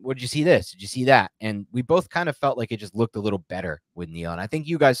you see this? Did you see that? And we both kind of felt like it just looked a little better with Neil. And I think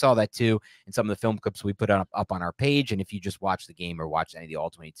you guys saw that too in some of the film clips we put up on our page. And if you just watch the game or watch any of the All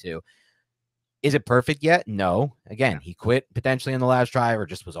 22, is it perfect yet? No. Again, he quit potentially in the last drive or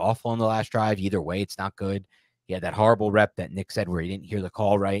just was awful in the last drive. Either way, it's not good. He had that horrible rep that Nick said where he didn't hear the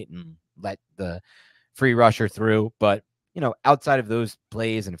call right and let the free rusher through. But, outside of those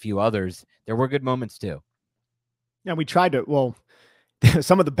plays and a few others, there were good moments too. Yeah, we tried to,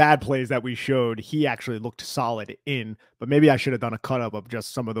 some of the bad plays that we showed, he actually looked solid in, but maybe I should have done a cut up of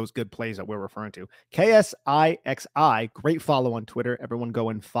just some of those good plays that we're referring to. KSIXI, great follow on Twitter. Everyone go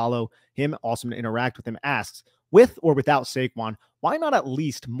and follow him. Awesome to interact with him. Asks, with or without Saquon, why not at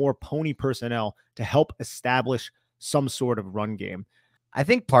least more pony personnel to help establish some sort of run game? I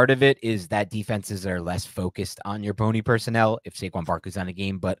think part of it is that defenses are less focused on your pony personnel if Saquon Barkley's on a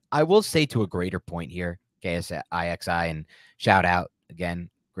game. But I will say to a greater point here, KSIXI, and shout out again,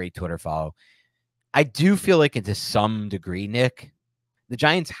 great Twitter follow. I do feel like to some degree, Nick, the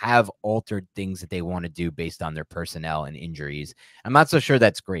Giants have altered things that they want to do based on their personnel and injuries. I'm not so sure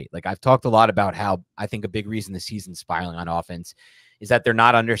that's great. Like I've talked a lot about how I think a big reason the season's spiraling on offense is that they're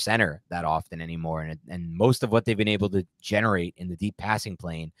not under center that often anymore. And most of what they've been able to generate in the deep passing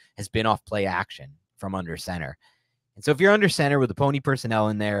plane has been off play action from under center. And so if you're under center with the pony personnel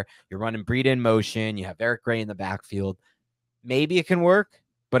in there, you're running Breida in motion, you have Eric Gray in the backfield, maybe it can work,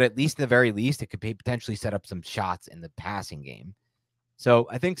 but at least in the very least, it could potentially set up some shots in the passing game. So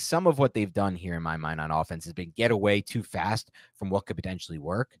I think some of what they've done here in my mind on offense has been get away too fast from what could potentially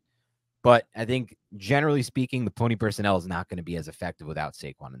work. But I think generally speaking, the pony personnel is not going to be as effective without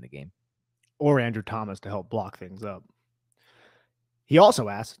Saquon in the game. Or Andrew Thomas to help block things up. He also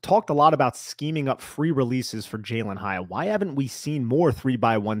asked, talked a lot about scheming up free releases for Jalen Hyatt. Why haven't we seen more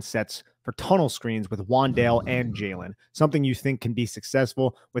 3x1 sets for tunnel screens with Wan'Dale and Jalen? Something you think can be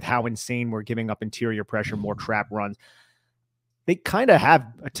successful with how insane we're giving up interior pressure, more trap runs. They kind of have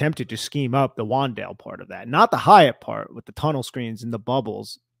attempted to scheme up the Wan'Dale part of that, not the Hyatt part with the tunnel screens and the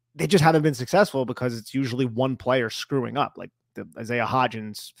bubbles. They just haven't been successful because it's usually one player screwing up, like the Isaiah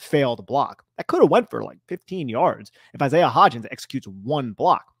Hodgins failed block. That could have went for like 15 yards if Isaiah Hodgins executes one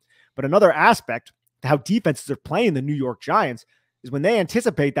block. But another aspect to how defenses are playing the New York Giants is when they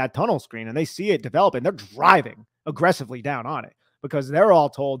anticipate that tunnel screen and they see it develop and they're driving aggressively down on it because they're all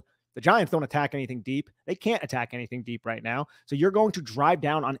told the Giants don't attack anything deep. They can't attack anything deep right now. So you're going to drive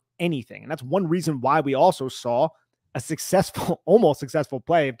down on anything. And that's one reason why we also saw a successful, almost successful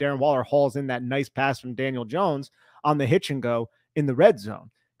play if Darren Waller hauls in that nice pass from Daniel Jones on the hitch and go in the red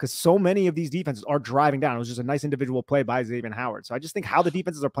zone, because so many of these defenses are driving down. It was just a nice individual play by Xavier Howard. So I just think how the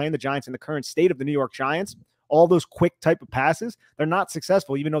defenses are playing the Giants in the current state of the New York Giants, all those quick type of passes, they're not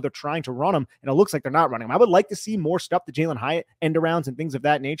successful, even though they're trying to run them, and it looks like they're not running them. I would like to see more stuff to Jalen Hyatt, end arounds and things of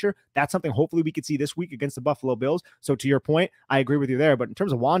that nature. That's something hopefully we could see this week against the Buffalo Bills. So to your point, I agree with you there. But in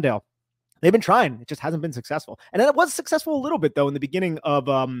terms of Wan'Dale, they've been trying. It just hasn't been successful. And then it was successful a little bit, though, in the beginning of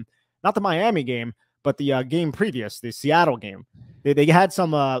not the Miami game, but the game previous, the Seattle game. They had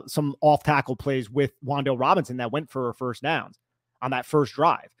some off-tackle plays with Wan'Dale Robinson that went for first downs on that first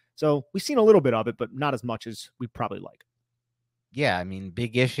drive. So we've seen a little bit of it, but not as much as we'd probably like. Yeah, I mean,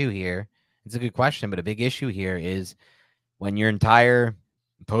 big issue here. It's a good question, but a big issue here is when your entire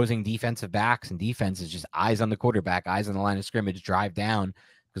opposing defensive backs and defense is just eyes on the quarterback, eyes on the line of scrimmage, drive down,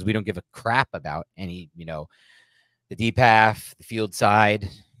 because we don't give a crap about any, the deep half, the field side.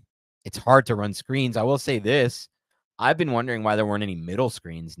 It's hard to run screens. I will say this. I've been wondering why there weren't any middle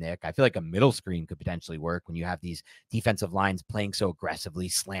screens, Nick. I feel like a middle screen could potentially work when you have these defensive lines playing so aggressively,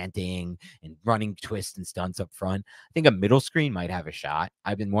 slanting and running twists and stunts up front. I think a middle screen might have a shot.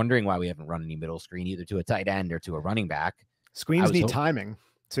 I've been wondering why we haven't run any middle screen, either to a tight end or to a running back. Screens need timing,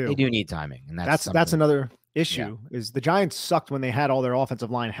 too. They do need timing. And that's another issue, is the Giants sucked when they had all their offensive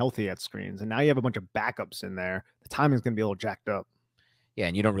line healthy at screens. And now you have a bunch of backups in there. The timing's going to be a little jacked up. Yeah,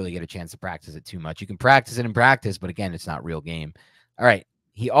 and you don't really get a chance to practice it too much. You can practice it in practice, but again, it's not real game. All right.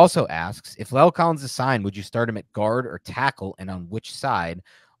 He also asks, if La'el Collins is signed, would you start him at guard or tackle, and on which side?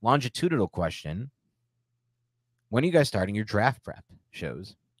 Longitudinal question. When are you guys starting your draft prep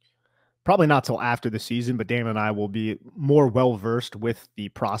shows? probably not till after the season, but Dan and I will be more well-versed with the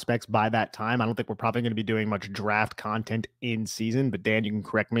prospects by that time. I don't think we're probably going to be doing much draft content in season, but Dan, you can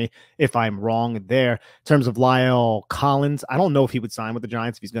correct me if I'm wrong there. In terms of Lyle Collins, I don't know if he would sign with the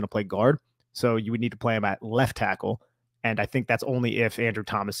Giants if he's going to play guard. So you would need to play him at left tackle. And I think that's only if Andrew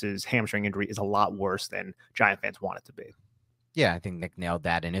Thomas's hamstring injury is a lot worse than Giant fans want it to be. Yeah, I think Nick nailed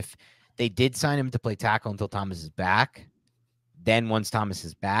that. And if they did sign him to play tackle until Thomas is back, then once Thomas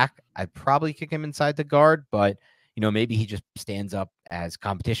is back, I'd probably kick him inside the guard. But, maybe he just stands up as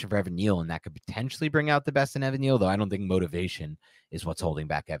competition for Evan Neal, and that could potentially bring out the best in Evan Neal, though I don't think motivation is what's holding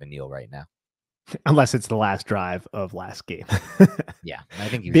back Evan Neal right now. Unless it's the last drive of last game. Yeah, I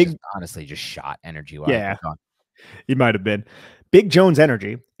think he was honestly just shot energy-wise. Yeah, he might have been. Big Jones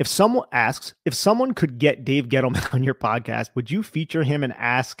energy. If someone asks, if someone could get Dave Gettleman on your podcast, would you feature him and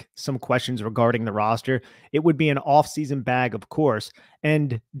ask some questions regarding the roster? It would be an off-season bag, of course.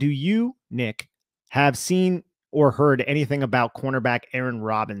 And do you, Nick, have seen or heard anything about cornerback Aaron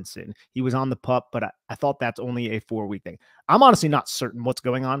Robinson? He was on the PUP, but I thought that's only a 4-week thing. I'm honestly not certain what's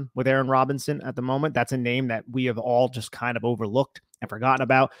going on with Aaron Robinson at the moment. That's a name that we have all just kind of overlooked and forgotten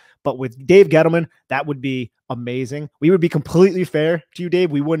about. But with Dave Gettleman, that would be amazing. We would be completely fair to you,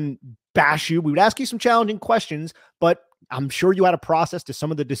 Dave. We wouldn't bash you. We would ask you some challenging questions, but I'm sure you had a process to some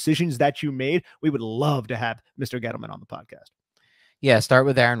of the decisions that you made. We would love to have Mr. Gettleman on the podcast. Yeah, start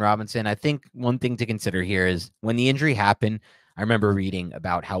with Aaron Robinson. I think one thing to consider here is when the injury happened, I remember reading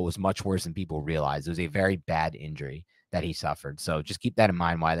about how it was much worse than people realized. It was a very bad injury that he suffered. So just keep that in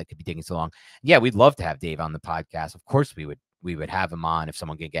mind, why that could be taking so long. Yeah, we'd love to have Dave on the podcast. Of course we would have him on if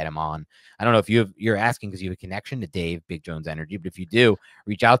someone could get him on. I don't know if you're asking because you have a connection to Dave, Big Jones Energy, but if you do,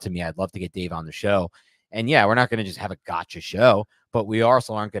 reach out to me. I'd love to get Dave on the show. And yeah, we're not going to just have a gotcha show, but we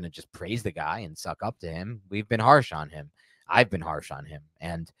also aren't going to just praise the guy and suck up to him. We've been harsh on him. I've been harsh on him,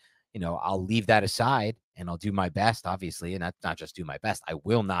 and I'll leave that aside and I'll do my best, obviously, and not just do my best. I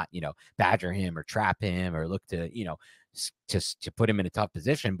will not, badger him or trap him or look to, to put him in a tough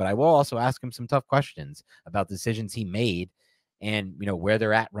position, but I will also ask him some tough questions about decisions he made and, where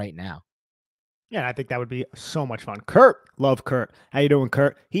they're at right now. Yeah, I think that would be so much fun. Kurt, love Kurt. How you doing,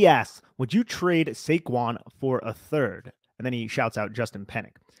 Kurt? He asks, would you trade Saquon for a third? And then he shouts out Justin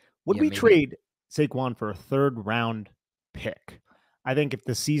Pennick. Would we trade Saquon for a third round pick? I think if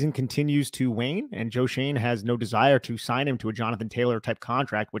the season continues to wane and Joe Schoen has no desire to sign him to a Jonathan Taylor type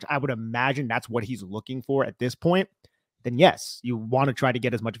contract, which I would imagine that's what he's looking for at this point, then yes, you want to try to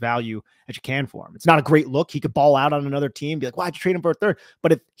get as much value as you can for him. It's not a great look. He could ball out on another team, be like, why'd you trade him for a third?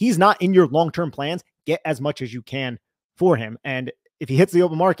 But if he's not in your long-term plans, get as much as you can for him. And if he hits the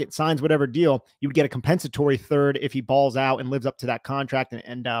open market, signs whatever deal, you would get a compensatory third if he balls out and lives up to that contract.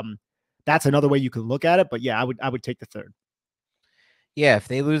 And that's another way you could look at it. But yeah, I would take the third. Yeah, if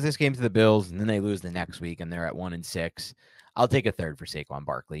they lose this game to the Bills and then they lose the next week and they're at 1-6, I'll take a third for Saquon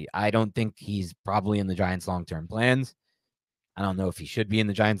Barkley. I don't think he's probably in the Giants' long-term plans. I don't know if he should be in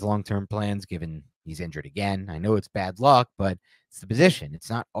the Giants' long-term plans, given he's injured again. I know it's bad luck, but it's the position. It's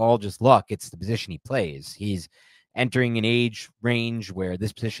not all just luck. It's the position he plays. He's entering an age range where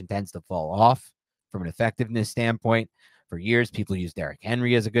this position tends to fall off from an effectiveness standpoint. For years, people use Derrick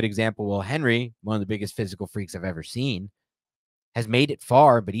Henry as a good example. Well, Henry, one of the biggest physical freaks I've ever seen, has made it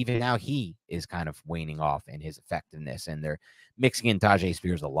far, but even now he is kind of waning off in his effectiveness, and they're mixing in Tajay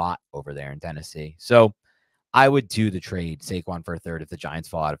Spears a lot over there in Tennessee. So I would do the trade Saquon for a third if the Giants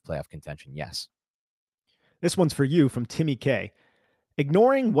fall out of playoff contention. Yes. This one's for you from Timmy K.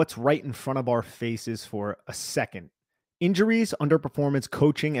 Ignoring what's right in front of our faces for a second, injuries, underperformance,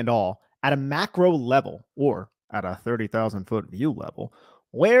 coaching, and all, at a macro level or at a 30,000 foot view level,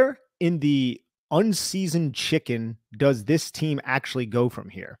 where in the unseasoned chicken does this team actually go from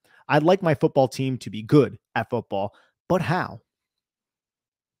here? I'd like my football team to be good at football, but how?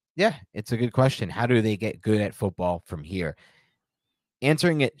 Yeah, it's a good question. How do they get good at football from here?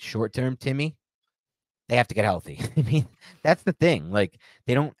 Answering it short term, Timmy, they have to get healthy. I mean, that's the thing. Like,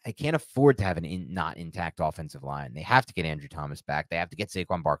 I can't afford to have not intact offensive line. They have to get Andrew Thomas back. They have to get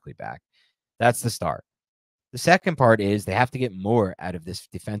Saquon Barkley back. That's the start. The second part is they have to get more out of this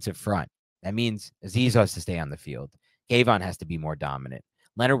defensive front. That means Azeez has to stay on the field. Kayvon has to be more dominant.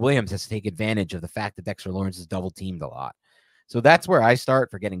 Leonard Williams has to take advantage of the fact that Dexter Lawrence is double teamed a lot. So that's where I start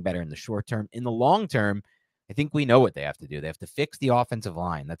for getting better in the short term. In the long term, I think we know what they have to do. They have to fix the offensive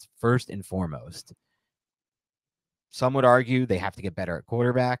line. That's first and foremost. Some would argue they have to get better at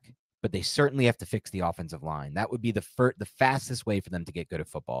quarterback, but they certainly have to fix the offensive line. That would be the fastest way for them to get good at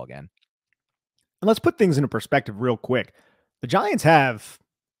football again. And let's put things into perspective real quick. The Giants have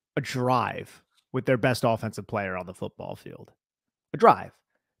a drive with their best offensive player on the football field. A drive.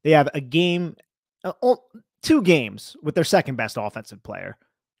 They have a game, 2 games with their second best offensive player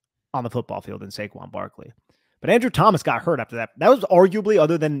on the football field in Saquon Barkley. But Andrew Thomas got hurt after that. That was arguably,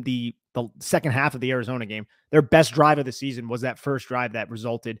 other than the second half of the Arizona game, their best drive of the season was that first drive that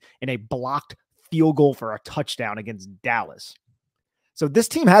resulted in a blocked field goal for a touchdown against Dallas. So this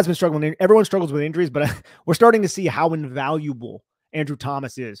team has been struggling. Everyone struggles with injuries, but we're starting to see how invaluable Andrew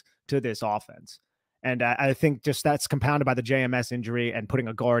Thomas is to this offense. And I think just that's compounded by the JMS injury and putting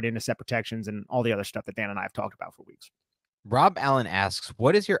a guard into set protections and all the other stuff that Dan and I have talked about for weeks. Rob Allen asks,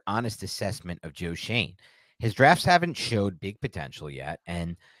 what is your honest assessment of Joe Schoen? His drafts haven't showed big potential yet,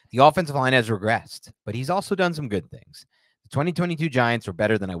 and the offensive line has regressed, but he's also done some good things. The 2022 Giants were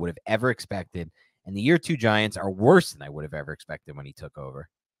better than I would have ever expected, and the year 2 Giants are worse than I would have ever expected when he took over.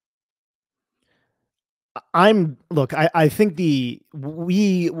 I think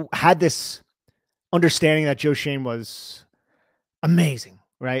we had this understanding that Joe Schoen was amazing,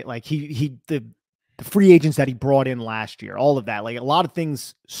 right? Like the free agents that he brought in last year, all of that, like a lot of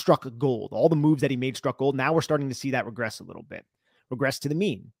things struck gold. All the moves that he made struck gold. Now we're starting to see that regress a little bit, regress to the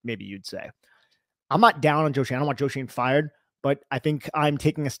mean, maybe you'd say. I'm not down on Joe Schoen. I don't want Joe Schoen fired, but I think I'm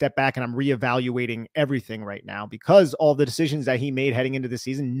taking a step back and I'm reevaluating everything right now because all the decisions that he made heading into the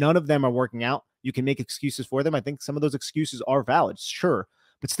season, none of them are working out. You can make excuses for them. I think some of those excuses are valid, sure.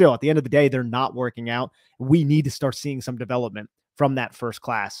 But still, at the end of the day, they're not working out. We need to start seeing some development from that first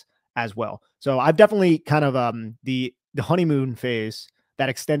class as well. So I've definitely kind of the honeymoon phase that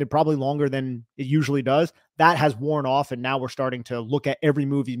extended probably longer than it usually does. That has worn off, and now we're starting to look at every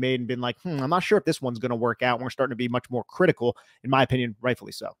move he made and been like, I'm not sure if this one's going to work out. We're starting to be much more critical, in my opinion,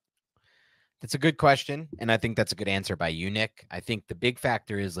 rightfully so. That's a good question, and I think that's a good answer by you, Nick. I think the big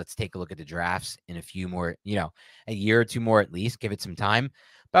factor is let's take a look at the drafts in a few more, a year or 2 more at least, give it some time.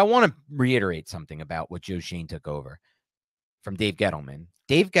 But I want to reiterate something about what Joe Schoen took over from Dave Gettleman.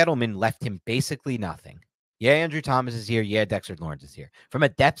 Dave Gettleman left him basically nothing. Yeah, Andrew Thomas is here. Yeah, Dexter Lawrence is here. From a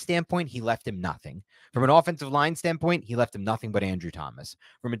depth standpoint, he left him nothing. From an offensive line standpoint, he left him nothing but Andrew Thomas.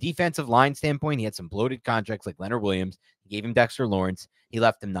 From a defensive line standpoint, he had some bloated contracts like Leonard Williams. He gave him Dexter Lawrence. He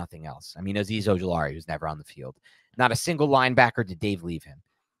left him nothing else. I mean, Azeez Ojulari was never on the field. Not a single linebacker did Dave leave him.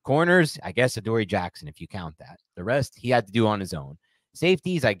 Corners, I guess Adoree Jackson, if you count that. The rest, he had to do on his own.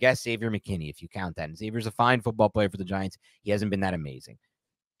 Safeties, I guess Xavier McKinney, if you count that. And Xavier's a fine football player for the Giants. He hasn't been that amazing.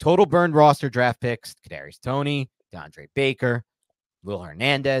 Total burned roster draft picks, Kadarius Toney, DeAndre Baker, Will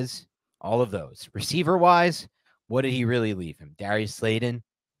Hernandez, all of those. Receiver-wise, what did he really leave him? Darius Slayton.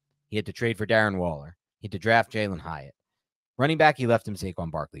 He had to trade for Darren Waller. He had to draft Jalen Hyatt. Running back, he left him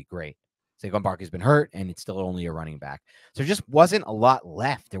Saquon Barkley. Great. Saquon Barkley's been hurt, and it's still only a running back. So there just wasn't a lot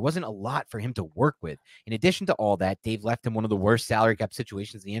left. There wasn't a lot for him to work with. In addition to all that, Dave left him one of the worst salary cap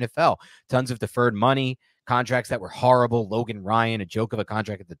situations in the NFL. Tons of deferred money, contracts that were horrible. Logan Ryan, a joke of a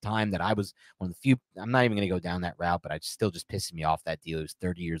contract at the time that I was one of the few. I'm not even going to go down that route, but it still just pisses me off, that deal. He was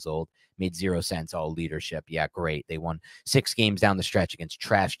 30 years old, made 0 cents, all leadership. Yeah, great. They won 6 games down the stretch against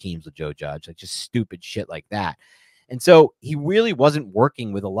trash teams with Joe Judge, like just stupid shit like that. And so he really wasn't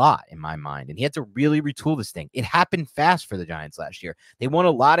working with a lot in my mind, and he had to really retool this thing. It happened fast for the Giants last year. They won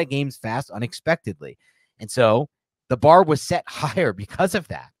a lot of games fast, unexpectedly. And so the bar was set higher because of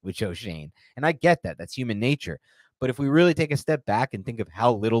that with Joe Schoen. And I get that. That's human nature. But if we really take a step back and think of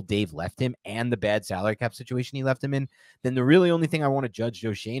how little Dave left him and the bad salary cap situation he left him in, then the really only thing I want to judge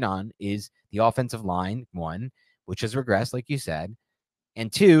Joe Schoen on is the offensive line, 1, which has regressed, like you said,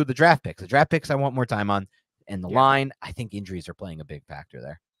 and 2, the draft picks. The draft picks I want more time on. And the line, I think injuries are playing a big factor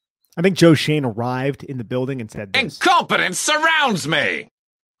there. I think Joe Schoen arrived in the building and said this. Incompetence surrounds me.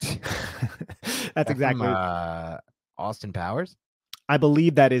 That's exactly Austin Powers. I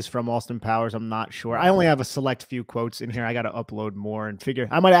believe that is from Austin Powers. I'm not sure. I only have a select few quotes in here. I got to upload more and figure.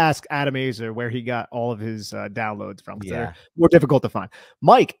 I might ask Adam Azer where he got all of his downloads from. Yeah. They're more difficult to find.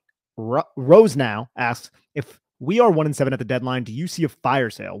 Mike Rose now asks, if we are 1-7 at the deadline, do you see a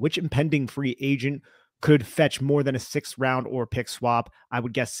fire sale? Which impending free agent could fetch more than a 6th round or pick swap? I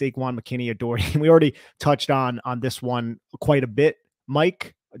would guess Saquon, McKinney, Adoree. We already touched on this one quite a bit,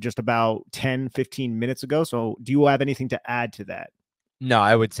 Mike, just about 10, 15 minutes ago. So do you have anything to add to that? No,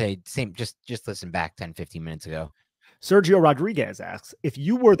 I would say same. Just listen back 10, 15 minutes ago. Sergio Rodriguez asks, if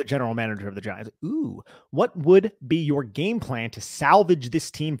you were the general manager of the Giants, what would be your game plan to salvage this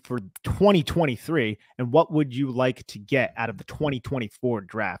team for 2023? And what would you like to get out of the 2024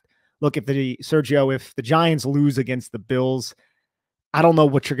 draft? Look, if the Giants lose against the Bills, I don't know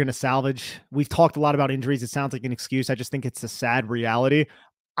what you're going to salvage. We've talked a lot about injuries. It sounds like an excuse. I just think it's a sad reality.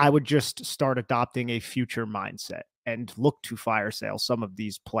 I would just start adopting a future mindset. and look to fire sale some of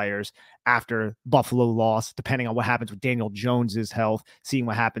these players after Buffalo loss, depending on what happens with Daniel Jones's health, seeing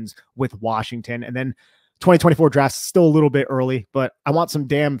what happens with Washington. And then 2024 draft's still a little bit early, but I want some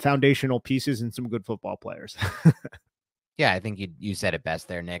damn foundational pieces and some good football players. Yeah, I think you said it best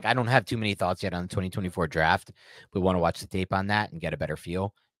there, Nick. I don't have too many thoughts yet on the 2024 draft. We want to watch the tape on that and get a better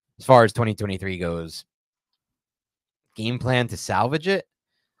feel. As far as 2023 goes, game plan to salvage it,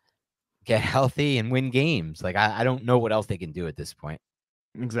 get healthy, and win games. Like, I don't know what else they can do at this point.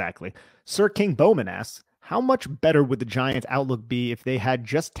 Exactly. Sir King Bowman asks, how much better would the Giants' outlook be if they had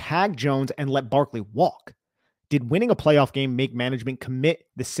just tagged Jones and let Barkley walk? Did winning a playoff game make management commit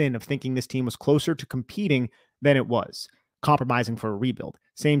the sin of thinking this team was closer to competing than it was, compromising for a rebuild?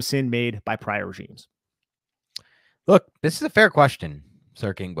 Same sin made by prior regimes. Look, this is a fair question,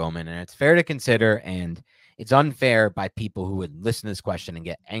 Sir King Bowman, and it's fair to consider, and it's unfair by people who would listen to this question and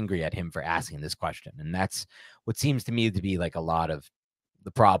get angry at him for asking this question. And that's what seems to me to be like a lot of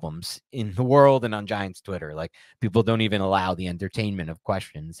the problems in the world and on Giants Twitter. Like, people don't even allow the entertainment of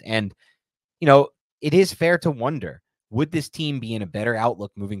questions. And, you know, it is fair to wonder, would this team be in a better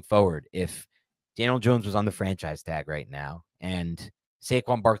outlook moving forward if Daniel Jones was on the franchise tag right now and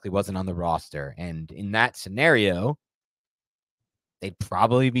Saquon Barkley wasn't on the roster? And in that scenario, they'd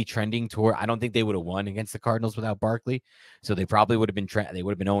probably be trending toward, I don't think they would have won against the Cardinals without Barkley. So they probably would have been, they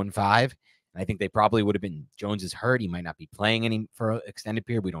would have been 0-5. And I think they probably would have been, Jones is hurt. He might not be playing any for an extended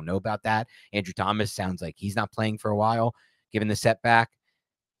period. We don't know about that. Andrew Thomas sounds like he's not playing for a while, given the setback.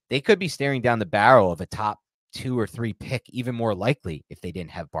 They could be staring down the barrel of a top 2 or 3 pick, even more likely if they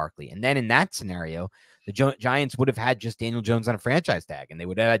didn't have Barkley. And then in that scenario, the Giants would have had just Daniel Jones on a franchise tag, and they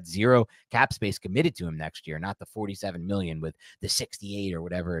would have had 0 cap space committed to him next year, not the $47 million with the 68 or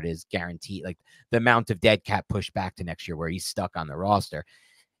whatever it is guaranteed, like the amount of dead cap pushed back to next year where he's stuck on the roster.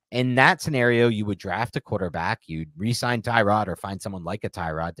 In that scenario, you would draft a quarterback, you'd re-sign Tyrod or find someone like a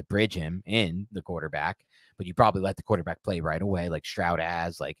Tyrod to bridge him in the quarterback, but you probably let the quarterback play right away, like Stroud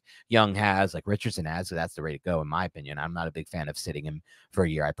has, like Young has, like Richardson has. So that's the way to go, in my opinion. I'm not a big fan of sitting him for a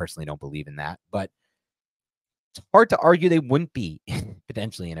year. I personally don't believe in that, but it's hard to argue they wouldn't be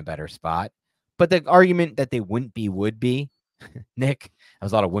potentially in a better spot. But the argument that they wouldn't be would be, Nick, that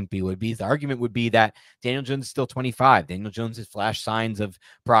was a lot of wouldn't be would be. The argument would be that Daniel Jones is still 25. Daniel Jones has flashed signs of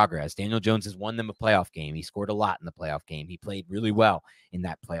progress. Daniel Jones has won them a playoff game. He scored a lot in the playoff game. He played really well in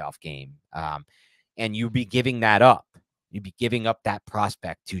that playoff game. And you'd be giving that up. You'd be giving up that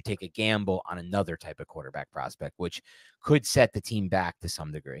prospect to take a gamble on another type of quarterback prospect, which could set the team back to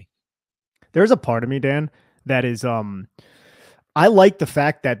some degree. There's a part of me, Dan, that is, I like the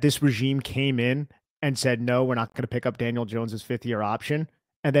fact that this regime came in and said, no, we're not going to pick up Daniel Jones's 5th-year option.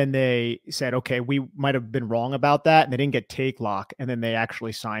 And then they said, okay, we might have been wrong about that. And they didn't get take lock. And then they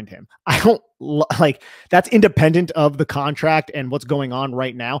actually signed him. I don't like, that's independent of the contract and what's going on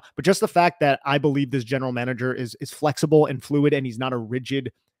right now. But just the fact that I believe this general manager is flexible and fluid and he's not a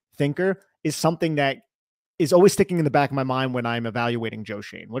rigid thinker is something that is always sticking in the back of my mind when I'm evaluating Joe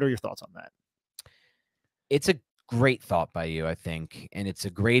Schoen. What are your thoughts on that? It's a great thought by you, I think. And it's a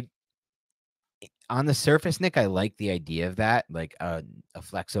great, on the surface, Nick, I like the idea of that, like a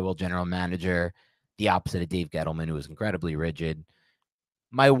flexible general manager, the opposite of Dave Gettleman, who was incredibly rigid.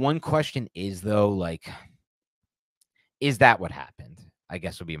 My one question is, though, like, is that what happened? I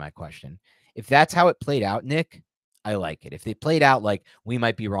guess would be my question. If that's how it played out, Nick, I like it. If they played out like we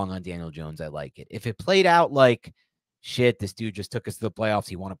might be wrong on Daniel Jones, I like it. If it played out like, shit, this dude just took us to the playoffs,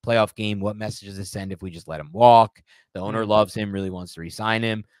 he won a playoff game, what message does it send if we just let him walk? The owner loves him, really wants to re-sign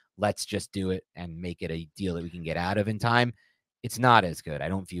him. Let's just do it and make it a deal that we can get out of in time. It's not as good. I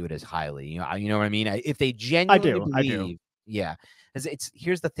don't view it as highly. You know what I mean? If they genuinely believe, I do. Yeah.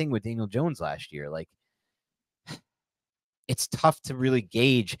 Here's the thing with Daniel Jones last year. Like, it's tough to really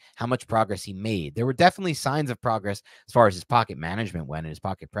gauge how much progress he made. There were definitely signs of progress as far as his pocket management went and his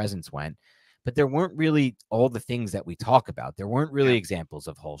pocket presence went, but there weren't really all the things that we talk about. There weren't really examples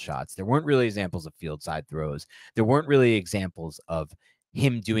of hole shots. There weren't really examples of field side throws. There weren't really examples of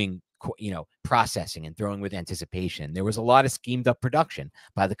him doing, processing and throwing with anticipation. There was a lot of schemed up production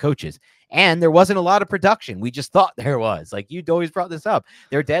by the coaches, and there wasn't a lot of production. We just thought there was. Like, you'd always brought this up.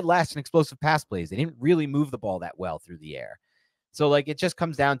 They're dead last in explosive pass plays. They didn't really move the ball that well through the air. So, like, it just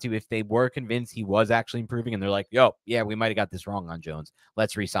comes down to if they were convinced he was actually improving and they're like, yo, yeah, we might have got this wrong on Jones.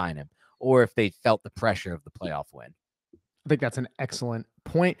 Let's re-sign him. Or if they felt the pressure of the playoff win. I think that's an excellent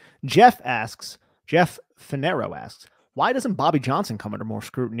point. Jeff Finero asks, why doesn't Bobby Johnson come under more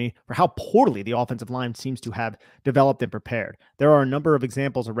scrutiny for how poorly the offensive line seems to have developed and prepared? There are a number of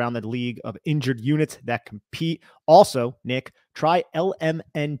examples around the league of injured units that compete. Also, Nick, try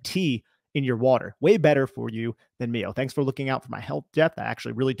LMNT in your water. Way better for you than Mio. Thanks for looking out for my health, Jeff. I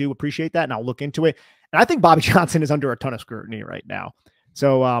actually really do appreciate that, and I'll look into it. And I think Bobby Johnson is under a ton of scrutiny right now.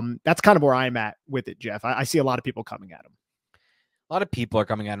 So that's kind of where I'm at with it, Jeff. I see a lot of people coming at him. A lot of people are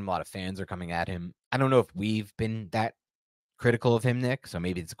coming at him. A lot of fans are coming at him. I don't know if we've been that critical of him, Nick, so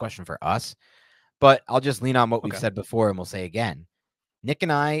maybe it's a question for us. But I'll just lean on what we've said before, and we'll say again. Nick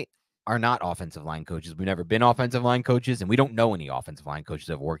and I are not offensive line coaches. We've never been offensive line coaches, and we don't know any offensive line coaches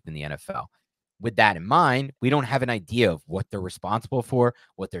that have worked in the NFL. With that in mind, we don't have an idea of what they're responsible for,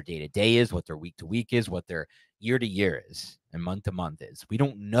 what their day-to-day is, what their week-to-week is, what their year-to-year is, and month-to-month is. We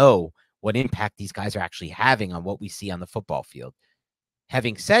don't know what impact these guys are actually having on what we see on the football field.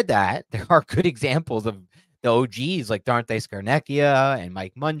 Having said that, there are good examples of the OGs like Dante Scarnecchia and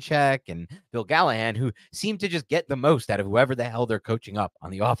Mike Munchak and Bill Gallahan, who seem to just get the most out of whoever the hell they're coaching up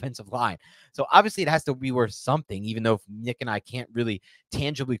on the offensive line. So obviously it has to be worth something, even though Nick and I can't really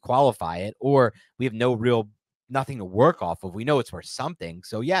tangibly qualify it, or we have nothing to work off of. We know it's worth something.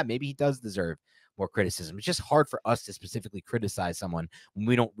 So yeah, maybe he does deserve more criticism. It's just hard for us to specifically criticize someone when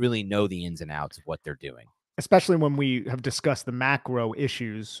we don't really know the ins and outs of what they're doing. Especially when we have discussed the macro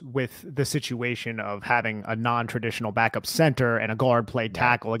issues with the situation of having a non-traditional backup center and a guard play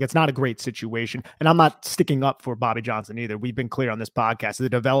tackle. Like, it's not a great situation. And I'm not sticking up for Bobby Johnson either. We've been clear on this podcast. The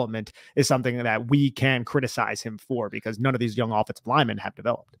development is something that we can criticize him for because none of these young offensive linemen have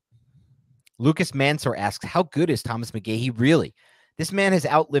developed. Lucas Mansour asks, how good is Thomas McGahee really? This man has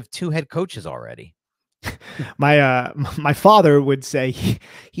outlived 2 head coaches already. My father would say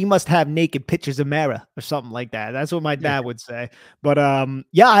he must have naked pictures of Mara or something like that. That's what my dad would say. But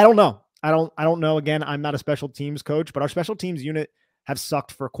yeah, I don't know. I don't know. Again, I'm not a special teams coach, but our special teams unit have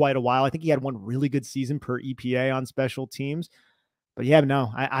sucked for quite a while. I think he had one really good season per EPA on special teams. But yeah,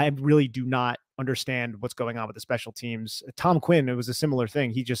 no, I really do not understand what's going on with the special teams. Tom Quinn, it was a similar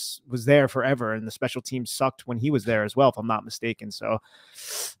thing. He just was there forever, and the special teams sucked when he was there as well, if I'm not mistaken. So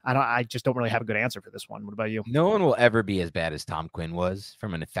I just don't really have a good answer for this one. What about you? No one will ever be as bad as Tom Quinn was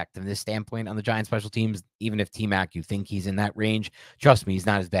from an effectiveness standpoint on the Giants special teams. Even if T-Mac, you think he's in that range, trust me, he's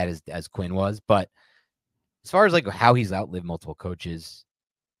not as bad as Quinn was. But as far as like how he's outlived multiple coaches,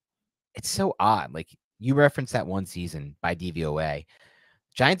 it's so odd. Like, you referenced that one season by DVOA.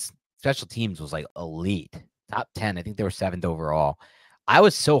 Giants special teams was like elite, top 10. I think they were 7th overall. I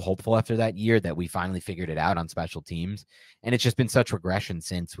was so hopeful after that year that we finally figured it out on special teams. And it's just been such regression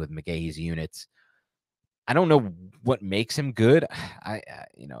since with McGahee's units. I don't know what makes him good.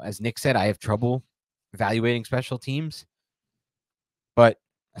 As Nick said, I have trouble evaluating special teams. But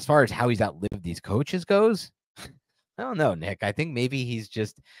as far as how he's outlived these coaches goes, I don't know, Nick. I think maybe he's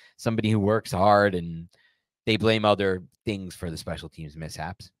just somebody who works hard and they blame other things for the special teams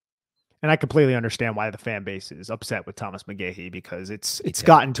mishaps. And I completely understand why the fan base is upset with Thomas McGahee, because it's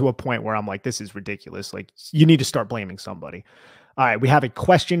gotten to a point where I'm like, this is ridiculous. Like, you need to start blaming somebody. All right, we have a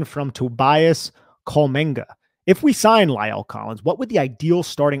question from Tobias Kolmenga. If we sign La'el Collins, what would the ideal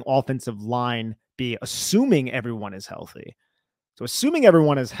starting offensive line be, assuming everyone is healthy? So assuming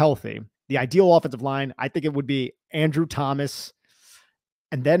everyone is healthy, the ideal offensive line, I think it would be Andrew Thomas,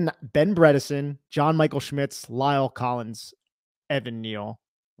 and then Ben Bredesen, John Michael Schmitz, La'el Collins, Evan Neal,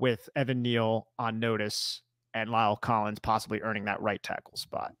 with Evan Neal on notice and La'el Collins possibly earning that right tackle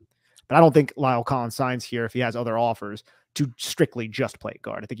spot. But I don't think La'el Collins signs here if he has other offers to strictly just play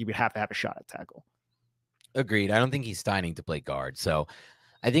guard. I think he would have to have a shot at tackle. Agreed. I don't think he's signing to play guard. So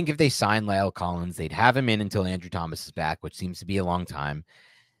I think if they sign La'el Collins, they'd have him in until Andrew Thomas is back, which seems to be a long time.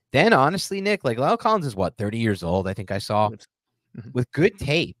 Then honestly, Nick, like, La'el Collins is what, 30 years old, I think I saw, with good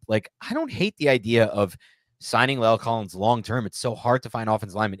tape. Like, I don't hate the idea of signing La'el Collins long-term. It's so hard to find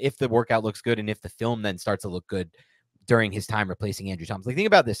offensive linemen if the workout looks good and if the film then starts to look good during his time replacing Andrew Thomas. Like, think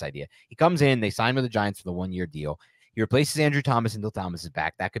about this idea. He comes in, they sign with the Giants for the 1-year deal. He replaces Andrew Thomas until Thomas is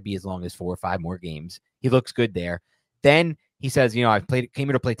back. That could be as long as 4 or 5 more games. He looks good there. Then he says, I came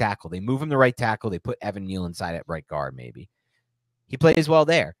here to play tackle. They move him to right tackle. They put Evan Neal inside at right guard, maybe. He plays well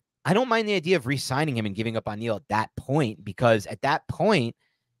there. I don't mind the idea of re-signing him and giving up on Neal at that point, because at that point,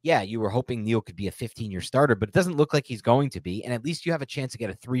 yeah, you were hoping Neal could be a 15-year starter, but it doesn't look like he's going to be. And at least you have a chance to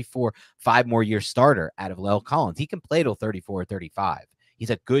get a 3, 4, 5 more year starter out of La'el Collins. He can play till 34 or 35. He's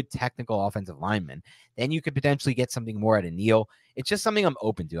a good technical offensive lineman. Then you could potentially get something more out of Neal. It's just something I'm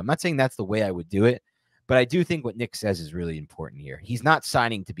open to. I'm not saying that's the way I would do it, but I do think what Nick says is really important here. He's not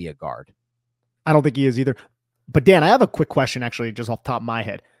signing to be a guard. I don't think he is either. But Dan, I have a quick question, actually, just off the top of my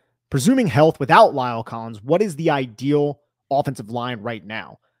head. Presuming health without La'el Collins, what is the ideal offensive line right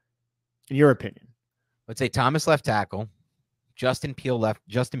now, in your opinion? Let's say Thomas left tackle, Justin Pugh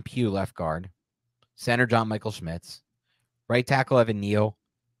left guard, center John Michael Schmitz, right tackle Evan Neal,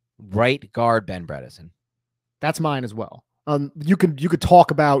 Right guard Ben Bredesen. That's mine as well. You could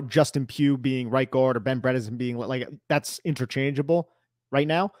talk about Justin Pugh being right guard or Ben Bredesen being like that's interchangeable right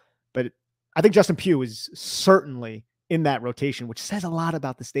now, but I think Justin Pugh is certainly in that rotation, which says a lot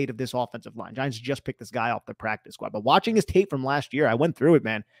about the state of this offensive line. Giants just picked this guy off the practice squad, but watching his tape from last year, I went through it,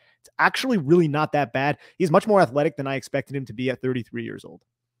 man. It's actually really not that bad. He's much more athletic than I expected him to be at 33 years old.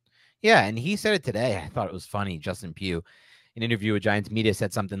 Yeah, and he said it today. I thought it was funny. Justin Pugh, in an interview with Giants media,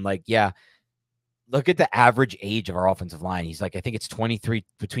 said something like, yeah, look at the average age of our offensive line. He's like, I think it's 23,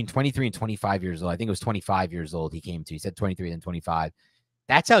 between 23 and 25 years old. I think it was 25 years old he came to. He said 23 and 25.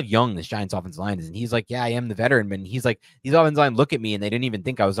 That's how young this Giants offensive line is. And he's like, yeah, I am the veteran. But he's like, these offensive line look at me and they didn't even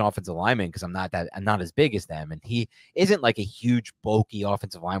think I was an offensive lineman because I'm not as big as them. And he isn't like a huge, bulky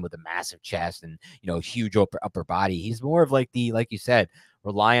offensive line with a massive chest and, huge upper body. He's more of like you said,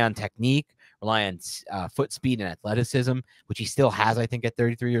 rely on technique, rely on foot speed and athleticism, which he still has, I think, at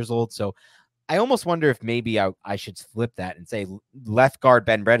 33 years old. So I almost wonder if maybe I should flip that and say left guard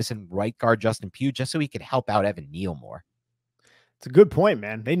Ben Bredesen, right guard Justin Pugh, just so he could help out Evan Neal more. It's a good point,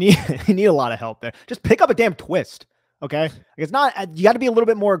 man. They need a lot of help there. Just pick up a damn twist, okay? Like it's not. You got to be a little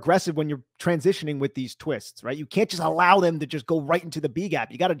bit more aggressive when you're transitioning with these twists, right? You can't just allow them to just go right into the B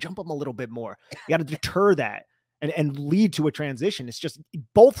gap. You got to jump them a little bit more. You got to deter that and lead to a transition. It's just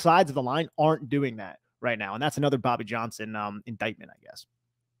both sides of the line aren't doing that right now, and that's another Bobby Johnson indictment, I guess.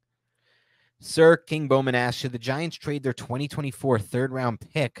 Sir King Bowman asks, should the Giants trade their 2024 third-round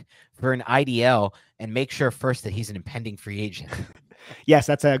pick for an IDL and make sure first that he's an impending free agent? Yes,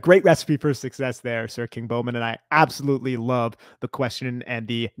 that's a great recipe for success there, Sir King Bowman, and I absolutely love the question and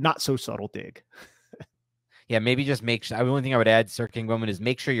the not-so-subtle dig. Yeah, maybe just make sure. The only thing I would add, Sir King Bowman, is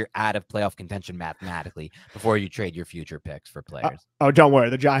make sure you're out of playoff contention mathematically before you trade your future picks for players. Don't worry.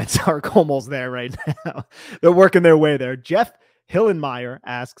 The Giants are almost there right now. They're working their way there. Jeff Hillenmeyer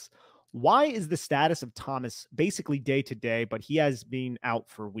asks, why is the status of Thomas basically day to day, but he has been out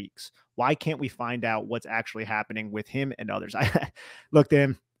for weeks? Why can't we find out what's actually happening with him and others? Look,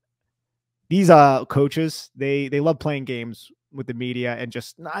 Dan, these coaches, they love playing games with the media and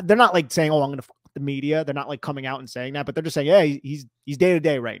they're not like saying, oh, I'm going to fuck with the media. They're not like coming out and saying that, but they're just saying, yeah, he's day to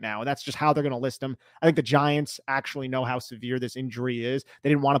day right now. And that's just how they're going to list him. I think the Giants actually know how severe this injury is. They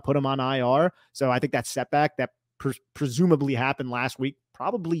didn't want to put him on IR. So I think that setback that presumably happened last week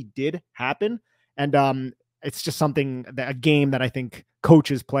probably did happen. And it's just a game that I think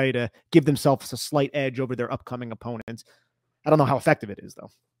coaches play to give themselves a slight edge over their upcoming opponents. I don't know how effective it is, though.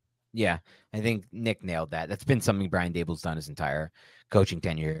 Yeah, I think Nick nailed that. That's been something Brian Dable's done his entire coaching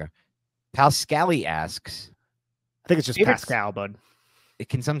tenure. Pascali asks, I think it's just Pascal, bud. It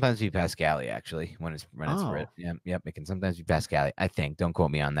can sometimes be Pascali, actually, when it's written. Yep, it can sometimes be Pascali, I think. Don't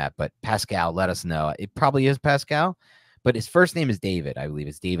quote me on that, but Pascal, let us know. It probably is Pascal, but his first name is David. I believe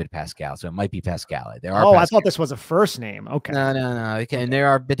it's David Pascal, so it might be Pascali. I thought this was a first name. Okay. No. Okay. And there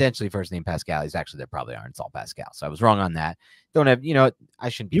are potentially first name Pascalis. Actually, there probably aren't. It's all Pascal. So I was wrong on that. Don't have, I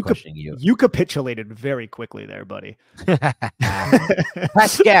shouldn't be questioning you. You capitulated very quickly there, buddy.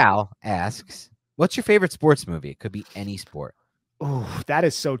 Pascal asks, what's your favorite sports movie? It could be any sport. Oh, that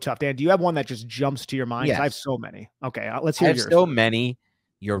is so tough. Dan, do you have one that just jumps to your mind? Yes. I have so many. Okay, let's hear yours. I have so many.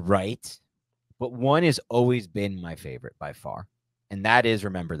 You're right. But one has always been my favorite by far, and that is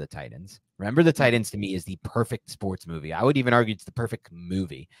Remember the Titans. Remember the Titans to me is the perfect sports movie. I would even argue it's the perfect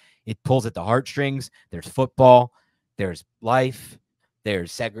movie. It pulls at the heartstrings. There's football. There's life.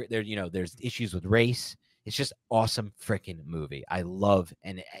 There's issues with race. It's just awesome freaking movie. I love,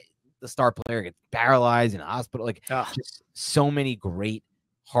 and the star player gets paralyzed in a hospital. Just so many great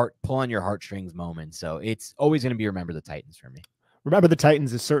pull on your heartstrings moments. So it's always going to be Remember the Titans for me. Remember the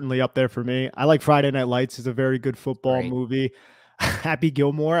Titans is certainly up there for me. I like Friday Night Lights is a very good football movie. Happy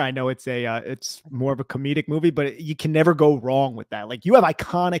Gilmore, I know it's more of a comedic movie, but you can never go wrong with that. Like, you have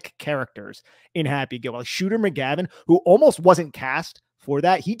iconic characters in Happy Gilmore. Like Shooter McGavin, who almost wasn't cast for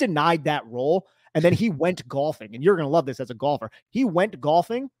that. He denied that role, and then he went golfing. And you're going to love this as a golfer. He went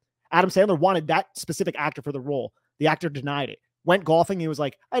golfing. Adam Sandler wanted that specific actor for the role. The actor denied it. Went golfing. He was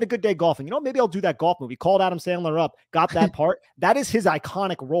like, I had a good day golfing. Maybe I'll do that golf movie. Called Adam Sandler up, got that part. That is his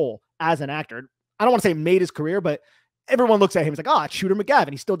iconic role as an actor. I don't want to say made his career, but everyone looks at him. It's like, it's Shooter McGavin.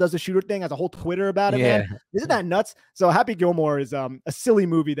 He still does the Shooter thing, has a whole Twitter about it, man. Isn't that nuts? So Happy Gilmore is a silly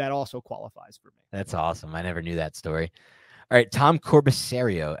movie that also qualifies for me. That's awesome. I never knew that story. All right, Tom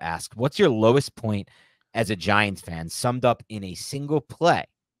Corbisario asked, what's your lowest point as a Giants fan summed up in a single play?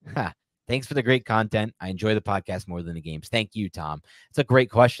 Thanks for the great content. I enjoy the podcast more than the games. Thank you, Tom. It's a great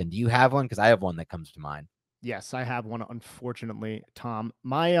question. Do you have one? Because I have one that comes to mind. Yes, I have one, unfortunately, Tom.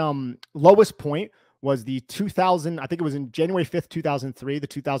 My lowest point was the 2000, I think it was in January 5th, 2003, the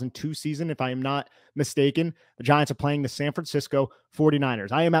 2002 season, if I am not mistaken. The Giants are playing the San Francisco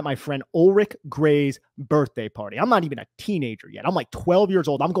 49ers. I am at my friend Ulrich Gray's birthday party. I'm not even a teenager yet. I'm like 12 years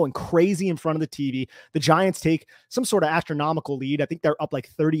old. I'm going crazy in front of the TV. The Giants take some sort of astronomical lead. I think they're up like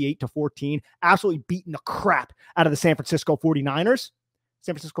 38-14, absolutely beating the crap out of the San Francisco 49ers.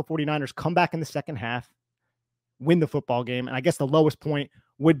 San Francisco 49ers come back in the second half, win the football game. And I guess the lowest point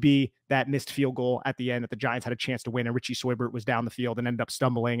would be that missed field goal at the end that the Giants had a chance to win, and Richie Swibert was down the field and ended up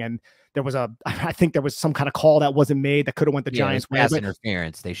stumbling. And there was I think there was some kind of call that wasn't made that could have went the Giants' way. Pass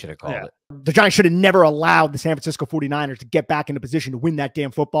interference. They should have called it. The Giants should have never allowed the San Francisco 49ers to get back into position to win that damn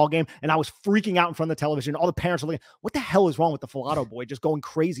football game. And I was freaking out in front of the television. All the parents were like, what the hell is wrong with the Filato boy just going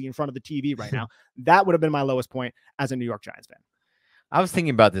crazy in front of the TV right now? That would have been my lowest point as a New York Giants fan. I was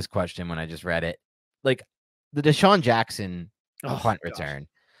thinking about this question when I just read it. Like the Deshaun Jackson punt return.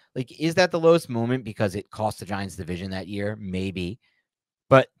 Like, is that the lowest moment because it cost the Giants division that year? Maybe.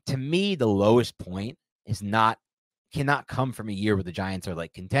 But to me, the lowest point cannot come from a year where the Giants are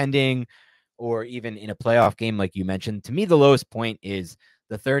like contending or even in a playoff game, like you mentioned. To me, the lowest point is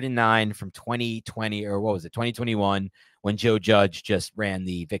the 3rd and 9 from 2020, or what was it, 2021, when Joe Judge just ran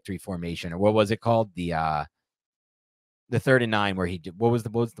the victory formation, or what was it called? The 3rd and 9 where he did, what's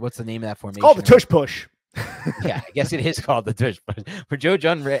the name of that formation? It's called the tush push. Yeah, I guess it is called the tush push. Where Joe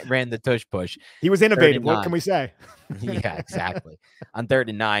Judge ran the tush push. He was innovative. What can we say? Yeah, exactly. On 3rd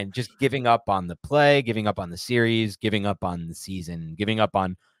and 9, just giving up on the play, giving up on the series, giving up on the season, giving up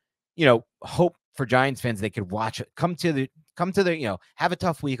on, hope for Giants fans they could watch it, come to the, have a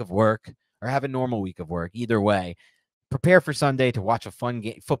tough week of work or have a normal week of work. Either way, prepare for Sunday to watch a fun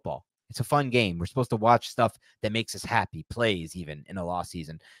game. Football. It's a fun game. We're supposed to watch stuff that makes us happy, plays even in a lost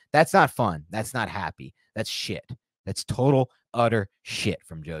season. That's not fun. That's not happy. That's shit. That's total, utter shit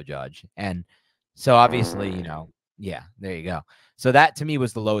from Joe Judge. And so obviously, yeah, there you go. So that to me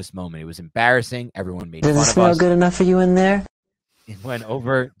was the lowest moment. It was embarrassing. Everyone made fun of us. Does it smell good enough for you in there? It went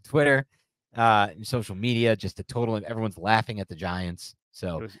over Twitter, social media, just a total, everyone's laughing at the Giants.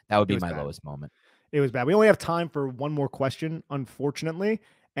 So that would be my lowest moment. It was bad. We only have time for one more question, unfortunately.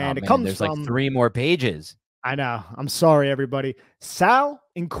 And it man, comes there's from like 3 more pages. I know. I'm sorry, everybody. Sal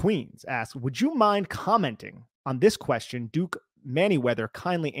in Queens asks, would you mind commenting on this question Duke Manyweather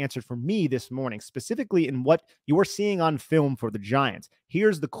kindly answered for me this morning, specifically in what you're seeing on film for the Giants?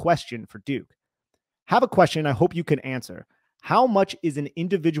 Here's the question for Duke. Have a question I hope you can answer. How much is an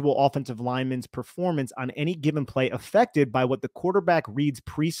individual offensive lineman's performance on any given play affected by what the quarterback reads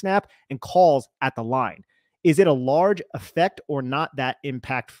pre-snap and calls at the line? Is it a large effect or not that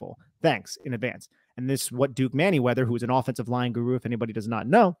impactful? Thanks in advance. And this is what Duke Manyweather, who is an offensive line guru, if anybody does not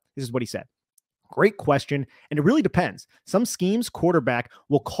know, this is what he said. Great question. And it really depends. Some schemes, quarterback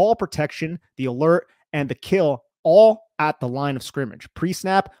will call protection, the alert, and the kill all at the line of scrimmage.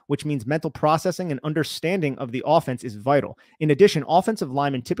 Pre-snap, which means mental processing and understanding of the offense, is vital. In addition, offensive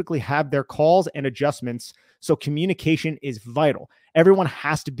linemen typically have their calls and adjustments, so communication is vital. Everyone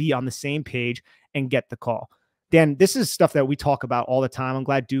has to be on the same page and get the call. Dan, this is stuff that we talk about all the time. I'm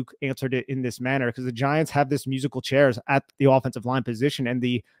glad Duke answered it in this manner because the Giants have this musical chairs at the offensive line position, and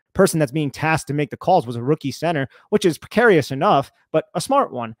the person that's being tasked to make the calls was a rookie center, which is precarious enough, but a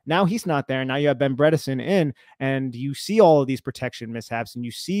smart one. Now he's not there. Now you have Ben Bredesen in, and you see all of these protection mishaps, and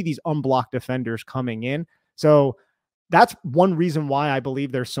you see these unblocked defenders coming in. So that's one reason why I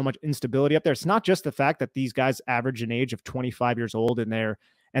believe there's so much instability up there. It's not just the fact that these guys average an age of 25 years old and they're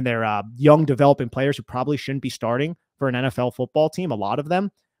young developing players who probably shouldn't be starting for an NFL football team, a lot of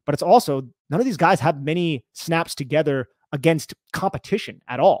them, but it's also none of these guys have many snaps together against competition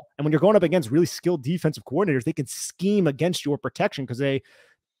at all. And when you're going up against really skilled defensive coordinators, they can scheme against your protection because they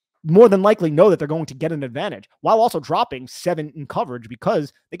more than likely know that they're going to get an advantage while also dropping 7 in coverage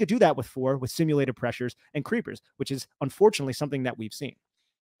because they could do that with 4 with simulated pressures and creepers, which is unfortunately something that we've seen.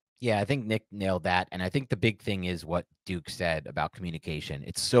 Yeah, I think Nick nailed that. And I think the big thing is what Duke said about communication.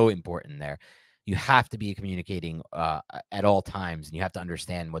 It's so important there. You have to be communicating at all times, and you have to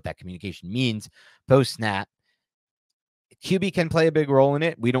understand what that communication means post-snap. QB can play a big role in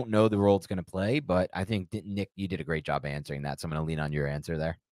it. We don't know the role it's going to play, but I think, Nick, you did a great job answering that. So I'm going to lean on your answer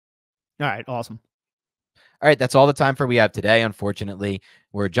there. All right, awesome. All right, that's all the time we have today. Unfortunately,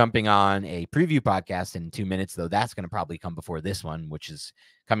 we're jumping on a preview podcast in 2 minutes, though that's going to probably come before this one, which is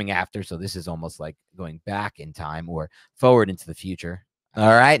coming after. So this is almost like going back in time or forward into the future. All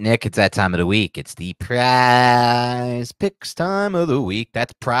right, Nick, it's that time of the week. It's the Prize Picks time of the week.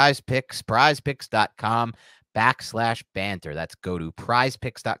 That's Prize Picks, prizepicks.com/banter. That's go to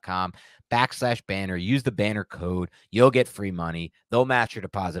prizepicks.com /banner. Use the banner code. You'll get free money. They'll match your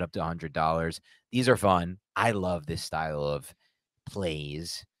deposit up to $100. These are fun. I love this style of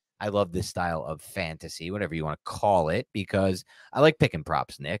plays. I love this style of fantasy, whatever you want to call it, because I like picking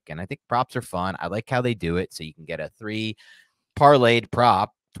props, Nick, and I think props are fun. I like how they do it. So you can get a 3 parlayed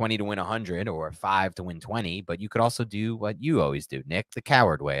prop, 20 to win 100 or 5 to win 20, but you could also do what you always do, Nick, the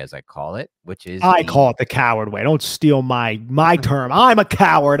coward way, as I call it, which is I call it the coward way. Don't steal my term. I'm a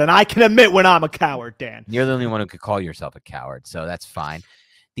coward, and I can admit when I'm a coward, Dan. You're the only one who could call yourself a coward, so that's fine.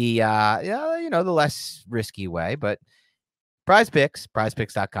 The the less risky way, but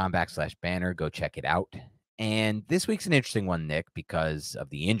prizepicks.com/banner. Go check it out. And this week's an interesting one, Nick, because of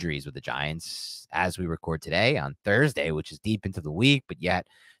the injuries with the Giants as we record today on Thursday, which is deep into the week. But yet,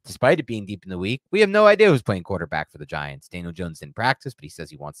 despite it being deep in the week, we have no idea who's playing quarterback for the Giants. Daniel Jones didn't practice, but he says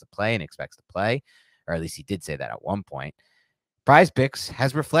he wants to play and expects to play, or at least he did say that at one point. PrizePicks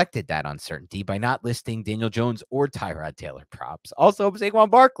has reflected that uncertainty by not listing Daniel Jones or Tyrod Taylor props. Also, Saquon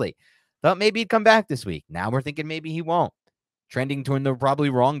Barkley thought maybe he'd come back this week. Now we're towing maybe he won't. Trending toward the probably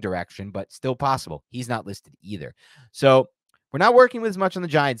wrong direction, but still possible. He's not listed either. So we're not working with as much on the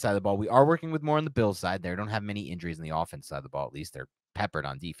Giants side of the ball. We are working with more on the Bills side. They don't have many injuries on the offense side of the ball. At least they're peppered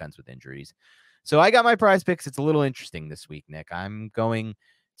on defense with injuries. So I got my prize picks. It's a little interesting this week, Nick. I'm going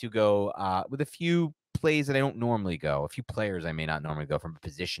to go with a few plays that I don't normally go, a few players I may not normally go from a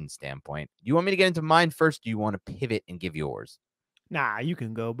position standpoint. Do you want me to get into mine first? Do you want to pivot and give yours? Nah, you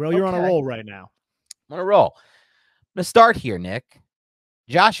can go, bro. You're on a roll right now. I'm on a roll. I'm going to start here, Nick.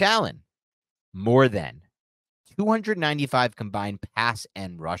 Josh Allen, more than 295 combined pass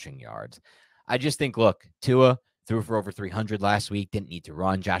and rushing yards. I just think, look, Tua threw for over 300 last week, didn't need to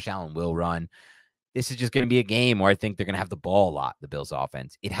run. Josh Allen will run. This is just going to be a game where I think they're going to have the ball a lot, the Bills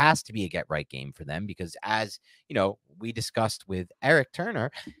offense. It has to be a get-right game for them because, as you know, we discussed with Eric Turner,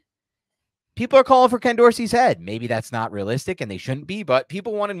 people are calling for Ken Dorsey's head. Maybe that's not realistic, and they shouldn't be, but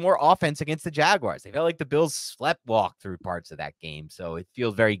people wanted more offense against the Jaguars. They felt like the Bills sleptwalked through parts of that game, so it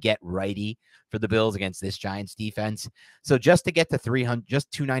feels very get-righty for the Bills against this Giants defense. So just to get to 300,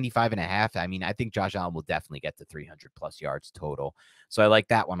 just 295.5, I mean, I think Josh Allen will definitely get to 300-plus yards total. So I like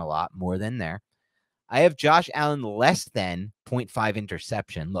that one a lot more than there. I have Josh Allen less than 0.5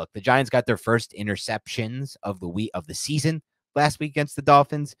 interception. Look, the Giants got their first interceptions of the season last week against the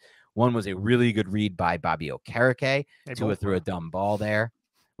Dolphins. One was a really good read by Bobby Okereke. Tua threw a dumb ball there.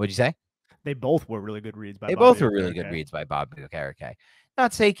 What'd you say? They both were really good reads by Bobby both were really good reads by Bobby Okereke.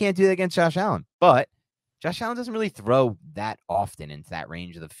 Not to say he can't do that against Josh Allen, but Josh Allen doesn't really throw that often into that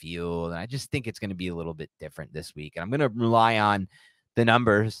range of the field. And I just think it's going to be a little bit different this week. And I'm going to rely on the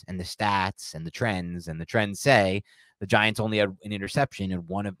numbers and the stats and the trends. And the trends say the Giants only had an interception in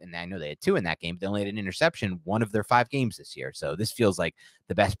and I know they had 2 in that game, but they only had an interception in 1 of their 5 games this year. So this feels like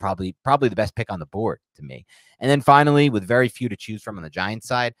the best, probably the best pick on the board to me. And then finally, with very few to choose from on the Giants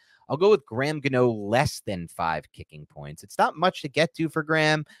side, I'll go with Graham Gano less than 5 kicking points. It's not much to get to for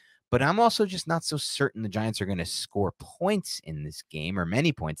Graham, but I'm also just not so certain the Giants are going to score points in this game or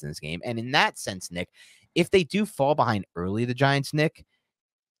many points in this game. And in that sense, Nick, if they do fall behind early, the Giants, Nick,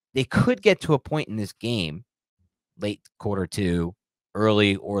 they could get to a point in this game, late quarter 2,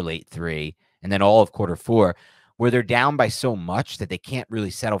 early or late 3, and then all of quarter 4, where they're down by so much that they can't really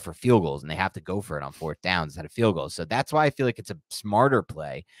settle for field goals and they have to go for it on 4th down instead of field goals. So that's why I feel like it's a smarter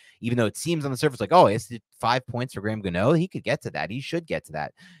play, even though it seems on the surface like, oh, it's 5 points for Graham Gano. He could get to that. He should get to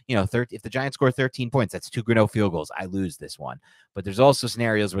that. You know, if the Giants score 13 points, that's 2 Gano field goals. I lose this one. But there's also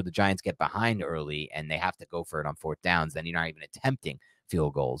scenarios where the Giants get behind early and they have to go for it on 4th downs. Then you're not even attempting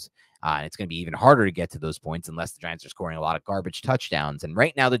field goals. And it's going to be even harder to get to those points unless the Giants are scoring a lot of garbage touchdowns. And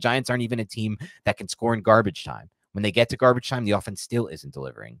right now, the Giants aren't even a team that can score in garbage time. When they get to garbage time, the offense still isn't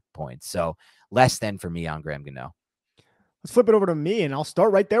delivering points. So less than for me on Graham Gano. Let's flip it over to me, and I'll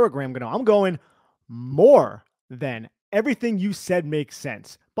start right there with Graham Gano. I'm going more than. Everything you said makes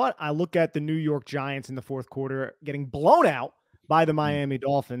sense. But I look at the New York Giants in the 4th quarter getting blown out by the Miami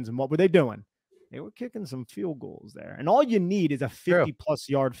Dolphins. And what were they doing? They were kicking some field goals there. And all you need is a 50-plus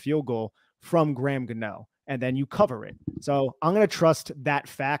yard field goal from Graham Gano, and then you cover it. So I'm going to trust that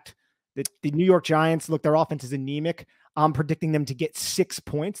fact that the New York Giants, look, their offense is anemic. I'm predicting them to get 6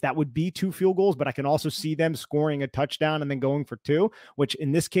 points. That would be 2 field goals, but I can also see them scoring a touchdown and then going for 2, which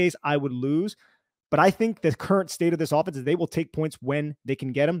in this case I would lose. But I think the current state of this offense is they will take points when they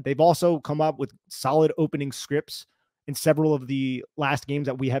can get them. They've also come up with solid opening scripts in several of the last games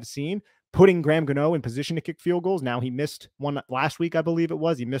that we have seen, putting Graham Gano in position to kick field goals. Now, he missed one last week, I believe it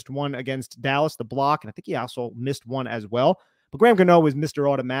was. He missed one against Dallas, the block, and I think he also missed one as well. But Graham Gano is Mr.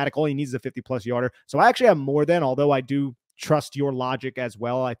 Automatic. All he needs is a 50-plus yarder. So I actually have more than, although I do trust your logic as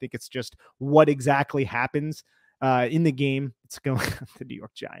well. I think it's just what exactly happens in the game. It's going to New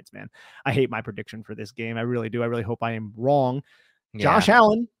York Giants, man. I hate my prediction for this game. I really do. I really hope I am wrong. Yeah. Josh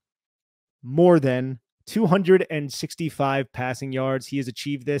Allen, more than 265 passing yards. He has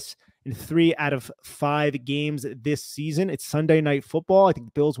achieved this in 3 out of 5 games this season. It's Sunday Night Football. I think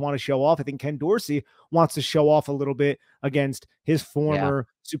the Bills want to show off. I think Ken Dorsey wants to show off a little bit against his former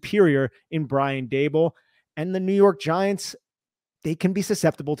superior in Brian Daboll. And the New York Giants, they can be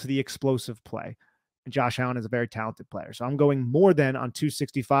susceptible to the explosive play. And Josh Allen is a very talented player. So I'm going more than on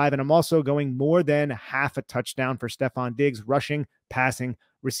 265. And I'm also going more than half a touchdown for Stephon Diggs, rushing, passing,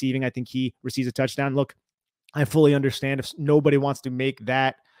 receiving. I think he receives a touchdown. Look, I fully understand if nobody wants to make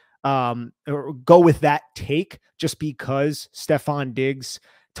that or go with that take just because Stephon Diggs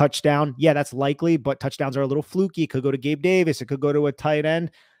touchdown. Yeah, that's likely, but touchdowns are a little fluky. It could go to Gabe Davis. It could go to a tight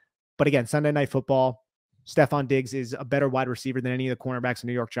end. But again, Sunday Night Football, Stephon Diggs is a better wide receiver than any of the cornerbacks the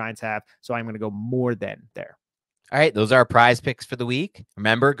New York Giants have. So I'm going to go more than there. All right, those are our prize picks for the week.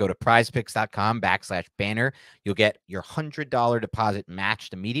 Remember, go to prizepicks.com/banner. You'll get your $100 deposit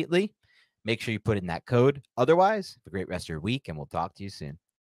matched immediately. Make sure you put in that code. Otherwise, have a great rest of your week, and we'll talk to you soon.